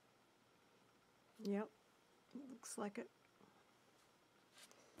 Yep, looks like it.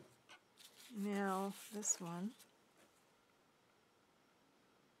 Now this one.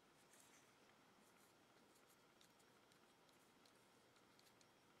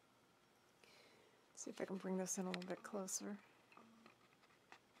 See if I can bring this in a little bit closer.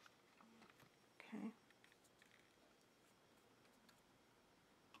 Okay.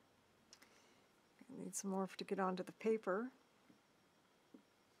 I need some more to get onto the paper.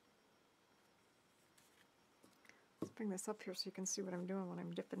 Let's bring this up here so you can see what I'm doing when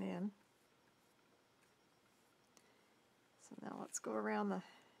I'm dipping in. So now let's go around the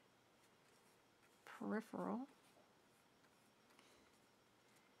peripheral.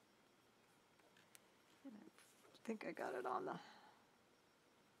 And I think I got it on the...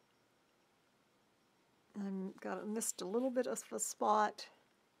 missed a little bit of a spot.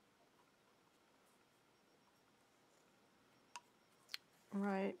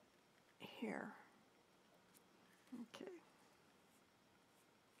 Right here. Okay.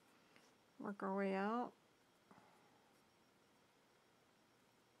 Work our way out.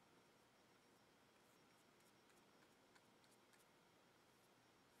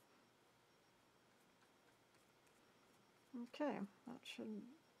 Okay, that should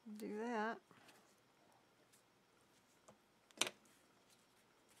do that.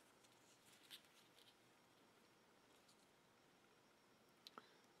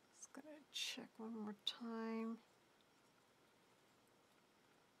 Just gonna check one more time.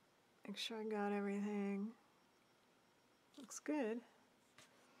 Make sure I got everything. Looks good.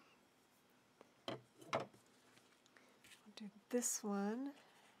 I'll do this one.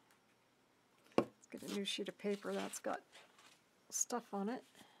 Let's get a new sheet of paper that's got stuff on it.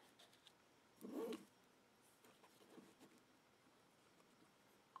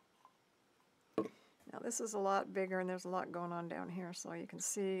 Now this is a lot bigger and there's a lot going on down here, so you can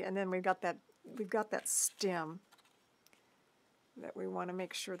see. And then we've got that stem. that we want to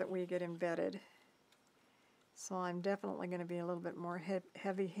make sure that we get embedded. So I'm definitely going to be a little bit more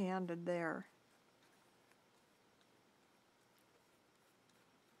heavy-handed there.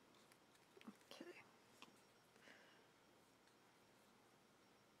 Okay.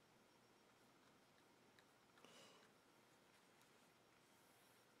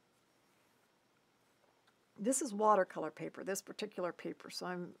 This is watercolor paper, this particular paper, so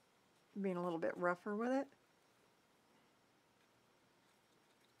I'm being a little bit rougher with it.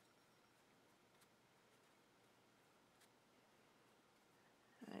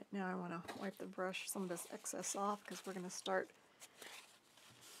 All right, now I want to wipe the brush, some of this excess off, because we're going to start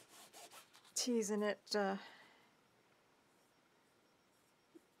teasing it. I'm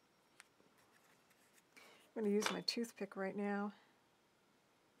going to use my toothpick right now.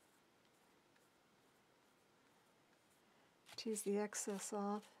 Tease the excess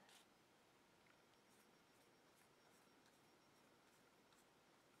off.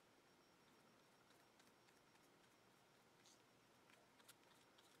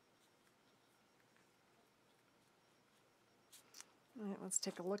 All right, let's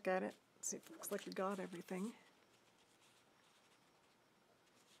take a look at it. See if it looks like we got everything.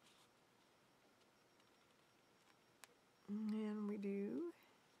 And we do.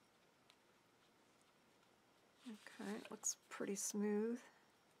 Okay, it looks pretty smooth.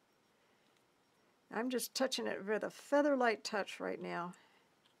 I'm just touching it with a feather light touch right now.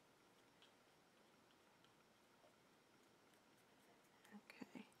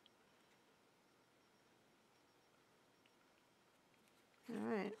 Okay.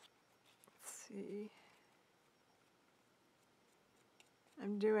 All right. Let's see.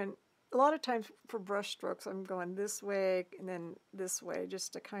 I'm doing, a lot of times for brush strokes, I'm going this way and then this way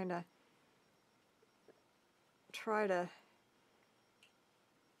just to kind of try to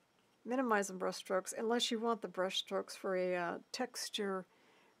minimize the brush strokes, unless you want the brush strokes for a texture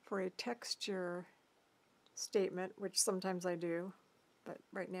statement, which sometimes I do, but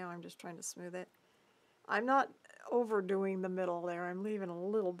right now I'm just trying to smooth it. I'm not overdoing the middle there. I'm leaving a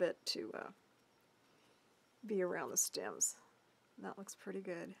little bit to be around the stems. That looks pretty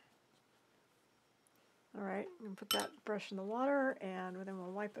good. All right, I'm going to put that brush in the water, and then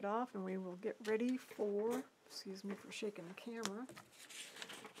we'll wipe it off, and we will get ready for, excuse me for shaking the camera,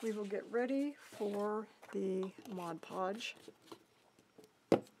 we will get ready for the Mod Podge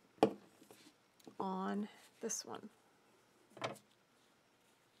on this one.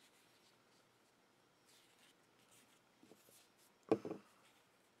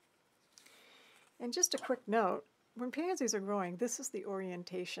 And just a quick note, when pansies are growing, this is the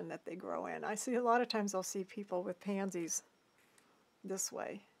orientation that they grow in. I see a lot of times I'll see people with pansies this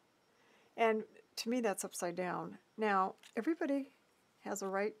way. And to me that's upside down. Now, everybody has a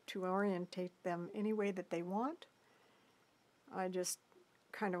right to orientate them any way that they want. I just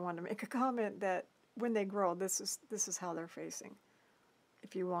kind of want to make a comment that when they grow, this is how they're facing.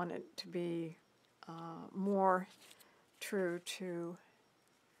 If you want it to be more true to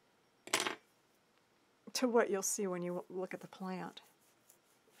what you'll see when you look at the plant.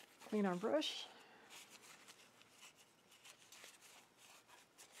 Clean our brush.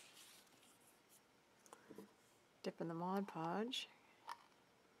 Dip in the Mod Podge.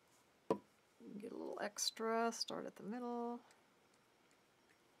 Get a little extra, start at the middle.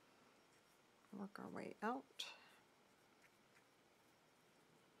 Work our way out.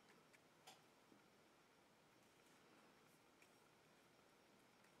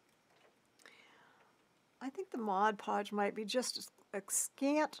 I think the Mod Podge might be just a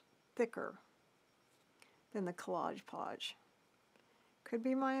scant thicker than the Collage Pauge. Could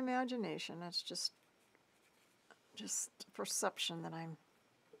be my imagination. That's just perception that I'm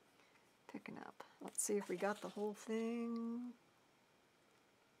picking up. Let's see if we got the whole thing.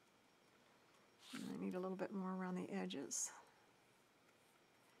 I need a little bit more around the edges.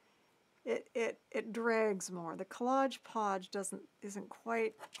 It drags more. The Collage Pauge doesn't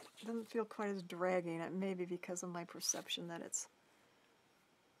feel quite as dragging. It may be because of my perception that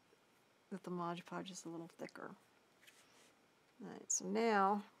the Mod Podge is a little thicker. Alright, so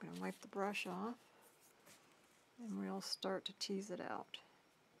now I'm going to wipe the brush off and we'll start to tease it out.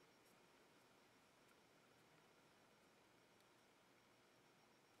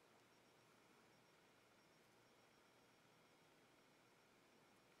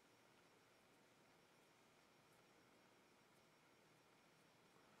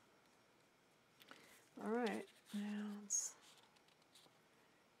 Alright, now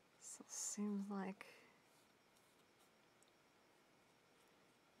seems like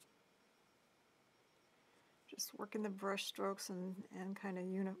just working the brush strokes and kind of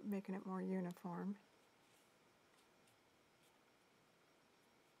making it more uniform.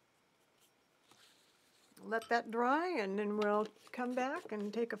 let that dry, and then we'll come back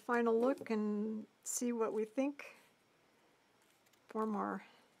and take a final look and see what we think, form our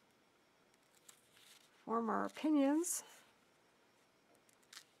opinions.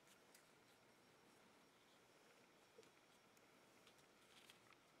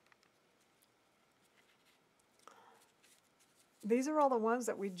 These are all the ones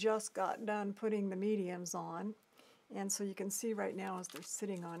that we just got done putting the mediums on, and so you can see right now as they're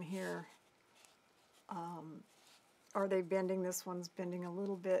sitting on here, are they bending? This one's bending a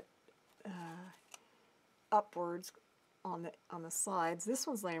little bit upwards on the sides. This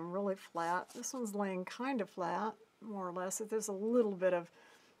one's laying really flat. This one's laying kind of flat, more or less. There's a little bit of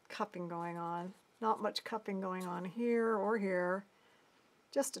cupping going on. Not much cupping going on here or here.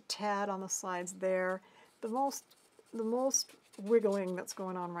 Just a tad on the sides there. The most wiggling that's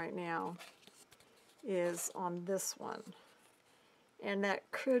going on right now is on this one. And that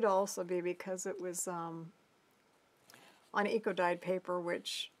could also be because it was on eco-dyed paper,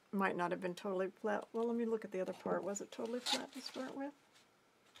 which might not have been totally flat. Well, let me look at the other part. Was it totally flat to start with?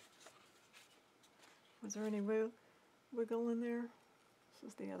 Was there any wiggle in there?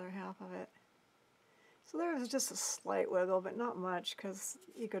 This is the other half of it. So there was just a slight wiggle, but not much, because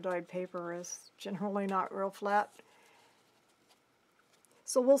eco-dyed paper is generally not real flat.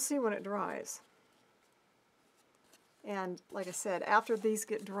 So we'll see when it dries. And like I said, after these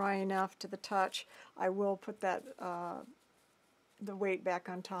get dry enough to the touch, I will put that the weight back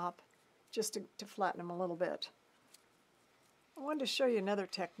on top just to flatten them a little bit. I wanted to show you another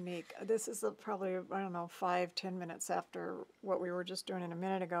technique. This is probably, I don't know, 5-10 minutes after what we were just doing a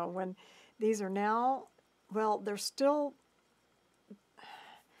minute ago. When these are now, well, they're still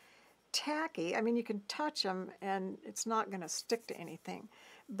tacky. I mean, you can touch them and it's not going to stick to anything.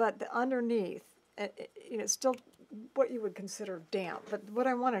 But the underneath, you know, it's still what you would consider damp. But what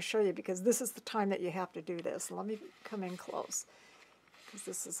I want to show you, because this is the time that you have to do this. Let me come in close, because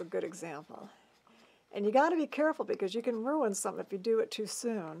this is a good example. And you got to be careful, because you can ruin something if you do it too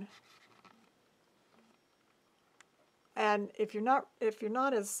soon. And if you're not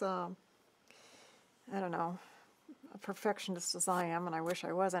as I don't know, a perfectionist as I am, and I wish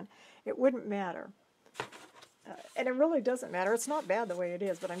I wasn't, it wouldn't matter. And it really doesn't matter. It's not bad the way it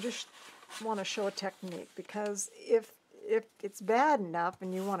is, but I just want to show a technique, because if it's bad enough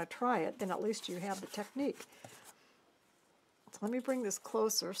and you want to try it, then at least you have the technique. So let me bring this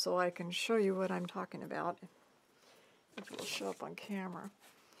closer so I can show you what I'm talking about, if it will show up on camera.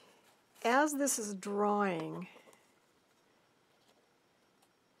 As this is drying,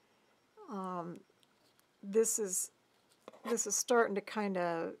 this is starting to kind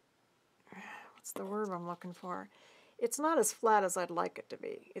of, what's the word I'm looking for? It's not as flat as I'd like it to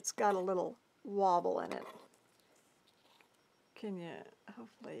be. It's got a little wobble in it.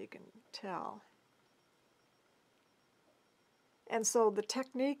 Hopefully you can tell. And so the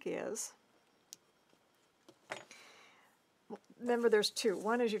technique is, remember there's two.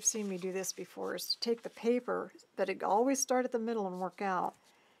 One, as you've seen me do this before, is to take the paper, but it always start at the middle and work out,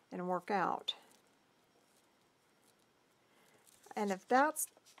 and work out. And if that's,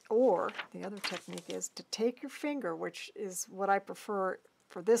 or the other technique is to take your finger, which is what I prefer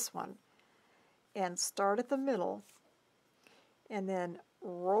for this one, and start at the middle, and then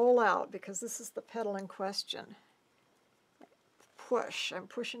roll out, because this is the petal in question. Push. I'm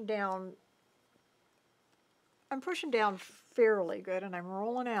pushing down fairly good, and I'm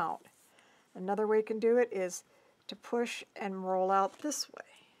rolling out. Another way you can do it is to push and roll out this way.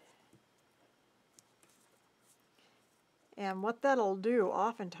 And what that'll do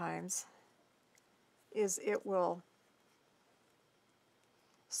oftentimes is it will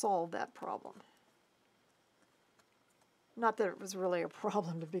solve that problem. Not that it was really a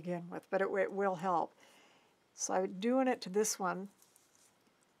problem to begin with, but it will help. So I'm doing it to this one.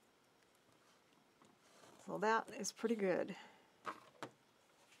 So that is pretty good.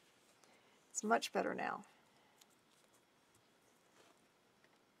 It's much better now.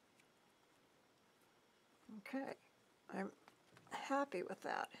 Okay, I'm happy with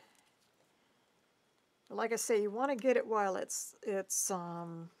that. But like I say, you want to get it while it's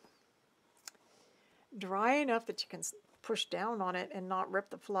dry enough that you can push down on it and not rip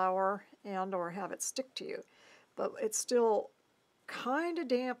the flower and or have it stick to you. But it's still kind of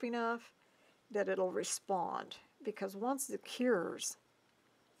damp enough that it'll respond, because once it cures,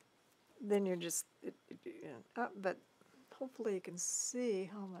 then you're just, but hopefully you can see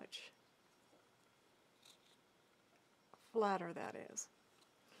how much flatter that is.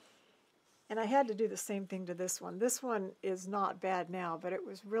 And I had to do the same thing to this one. This one is not bad now, but it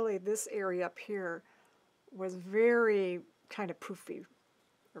was really, this area up here was very kind of poofy,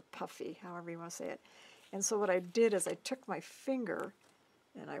 or puffy, however you want to say it. And so what I did is I took my finger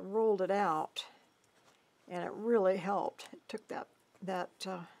and I rolled it out, and it really helped. It took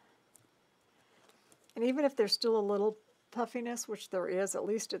and even if there's still a little puffiness, which there is, at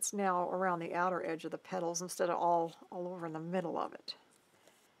least it's now around the outer edge of the petals instead of all over in the middle of it.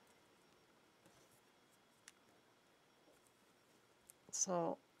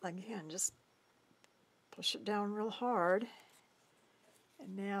 So again, just push it down real hard,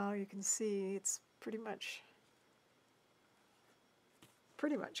 and now you can see it's pretty much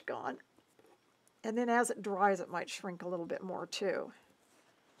gone. And then as it dries, it might shrink a little bit more too.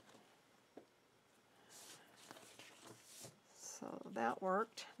 So that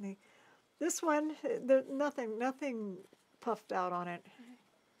worked. This one, there's nothing puffed out on it.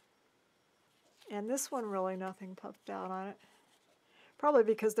 And this one, really nothing puffed out on it. Probably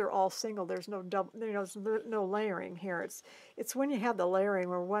because they're all single. There's no double, there's no layering here. It's when you have the layering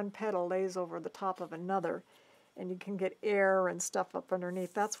where one petal lays over the top of another, and you can get air and stuff up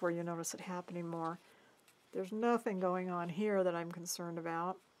underneath. That's where you notice it happening more. There's nothing going on here that I'm concerned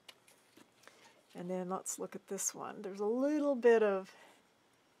about. And then let's look at this one. There's a little bit of,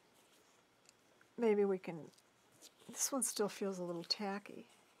 maybe we can, this one still feels a little tacky.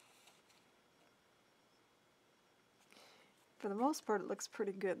 For the most part, it looks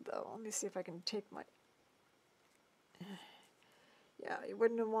pretty good, though. Let me see if I can take my... Yeah, you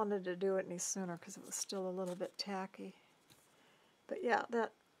wouldn't have wanted to do it any sooner because it was still a little bit tacky. But yeah,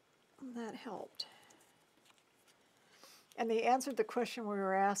 that helped. And they answered the question we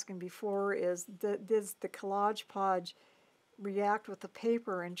were asking before is, does the Collage Pauge react with the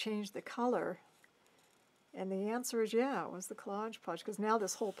paper and change the color? And the answer is yeah, it was the Collage Pauge, because now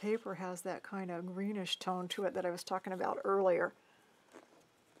this whole paper has that kind of greenish tone to it that I was talking about earlier.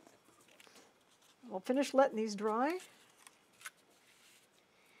 We'll finish letting these dry.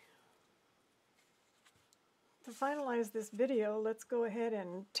 To finalize this video, let's go ahead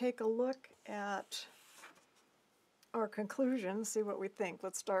and take a look at our conclusions, see what we think.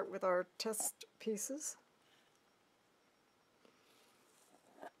 Let's start with our test pieces.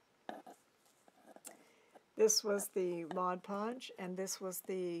 This was the Mod Podge, and this was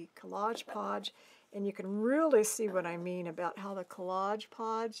the Collage Pauge, and you can really see what I mean about how the Collage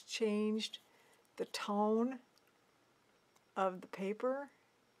Pauge changed the tone of the paper.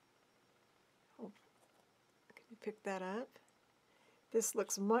 Oh, can you pick that up? This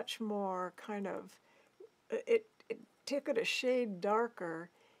looks much more kind of, it took it a shade darker,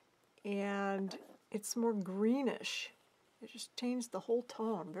 and it's more greenish. It just changed the whole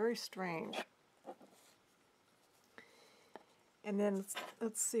tone. Very strange. And then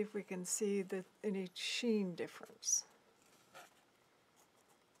let's see if we can see any sheen difference.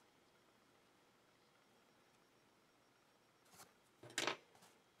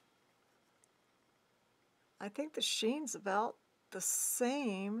 I think the sheen's about the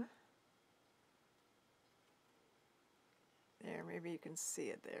same. There, maybe you can see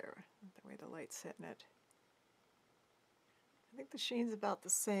it there, the way the light's hitting it. I think the sheen's about the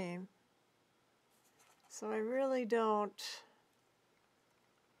same. So I really don't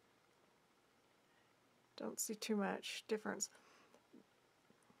see too much difference.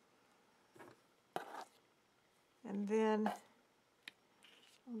 And then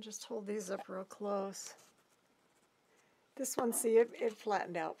I'll just hold these up real close. This one, see, it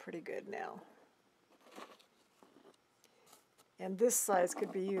flattened out pretty good now. And this size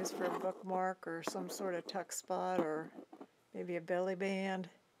could be used for a bookmark or some sort of tuck spot or maybe a belly band.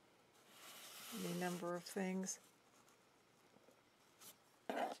 Any number of things.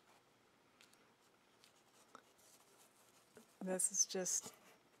 This is just,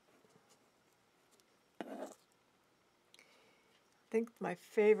 I think my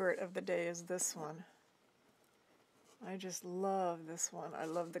favorite of the day is this one. I just love this one. I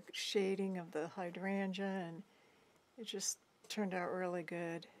love the shading of the hydrangea, and it just turned out really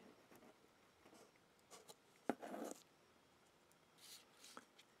good.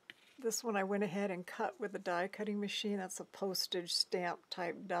 This one I went ahead and cut with a die cutting machine. That's a postage stamp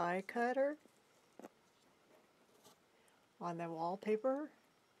type die cutter on the wallpaper.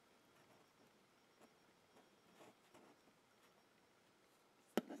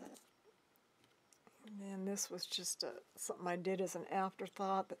 And then this was just something I did as an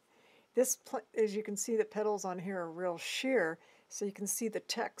afterthought. But this, as you can see, the petals on here are real sheer, so you can see the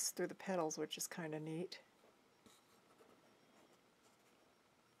text through the petals, which is kind of neat.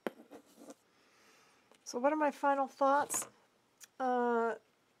 So what are my final thoughts?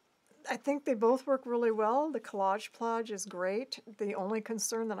 I think they both work really well. The Collage Pauge is great. The only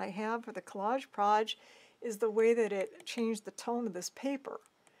concern that I have for the Collage Pauge is the way that it changed the tone of this paper.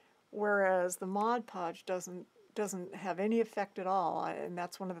 whereas the Mod Podge doesn't have any effect at all, and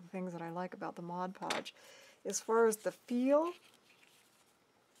that's one of the things that I like about the Mod Podge. As far as the feel,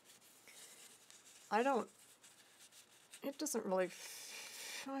 it doesn't really,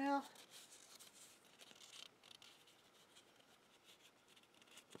 well,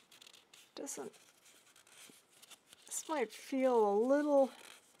 doesn't, this might feel a little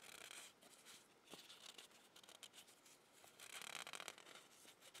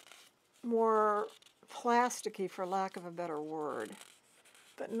more plasticky, for lack of a better word,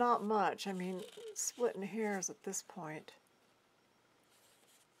 but not much. I mean, splitting hairs at this point.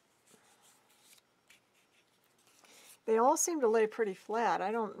 They all seem to lay pretty flat.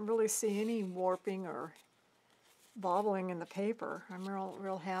 I don't really see any warping or bobbling in the paper. I'm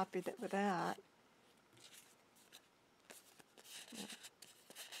real happy with that.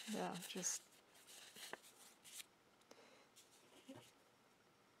 Yeah, just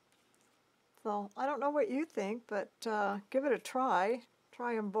so I don't know what you think, but give it a try.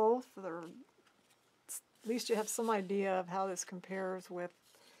 Try them both, or at least you have some idea of how this compares with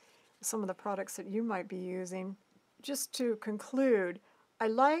some of the products that you might be using. Just to conclude, I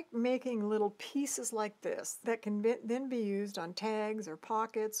like making little pieces like this that can then be used on tags or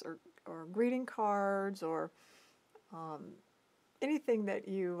pockets or greeting cards or anything that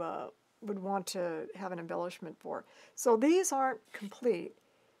you would want to have an embellishment for. So these aren't complete.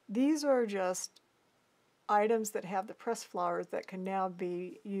 These are just items that have the pressed flowers that can now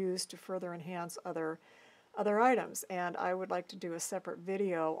be used to further enhance other items. And I would like to do a separate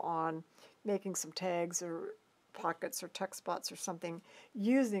video on making some tags or pockets or tuck spots or something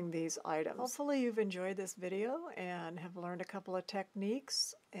using these items. Hopefully you've enjoyed this video and have learned a couple of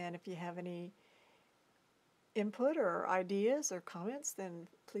techniques, and if you have any input or ideas or comments, then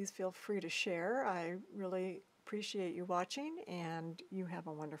please feel free to share. I really appreciate you watching, and you have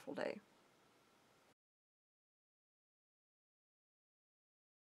a wonderful day.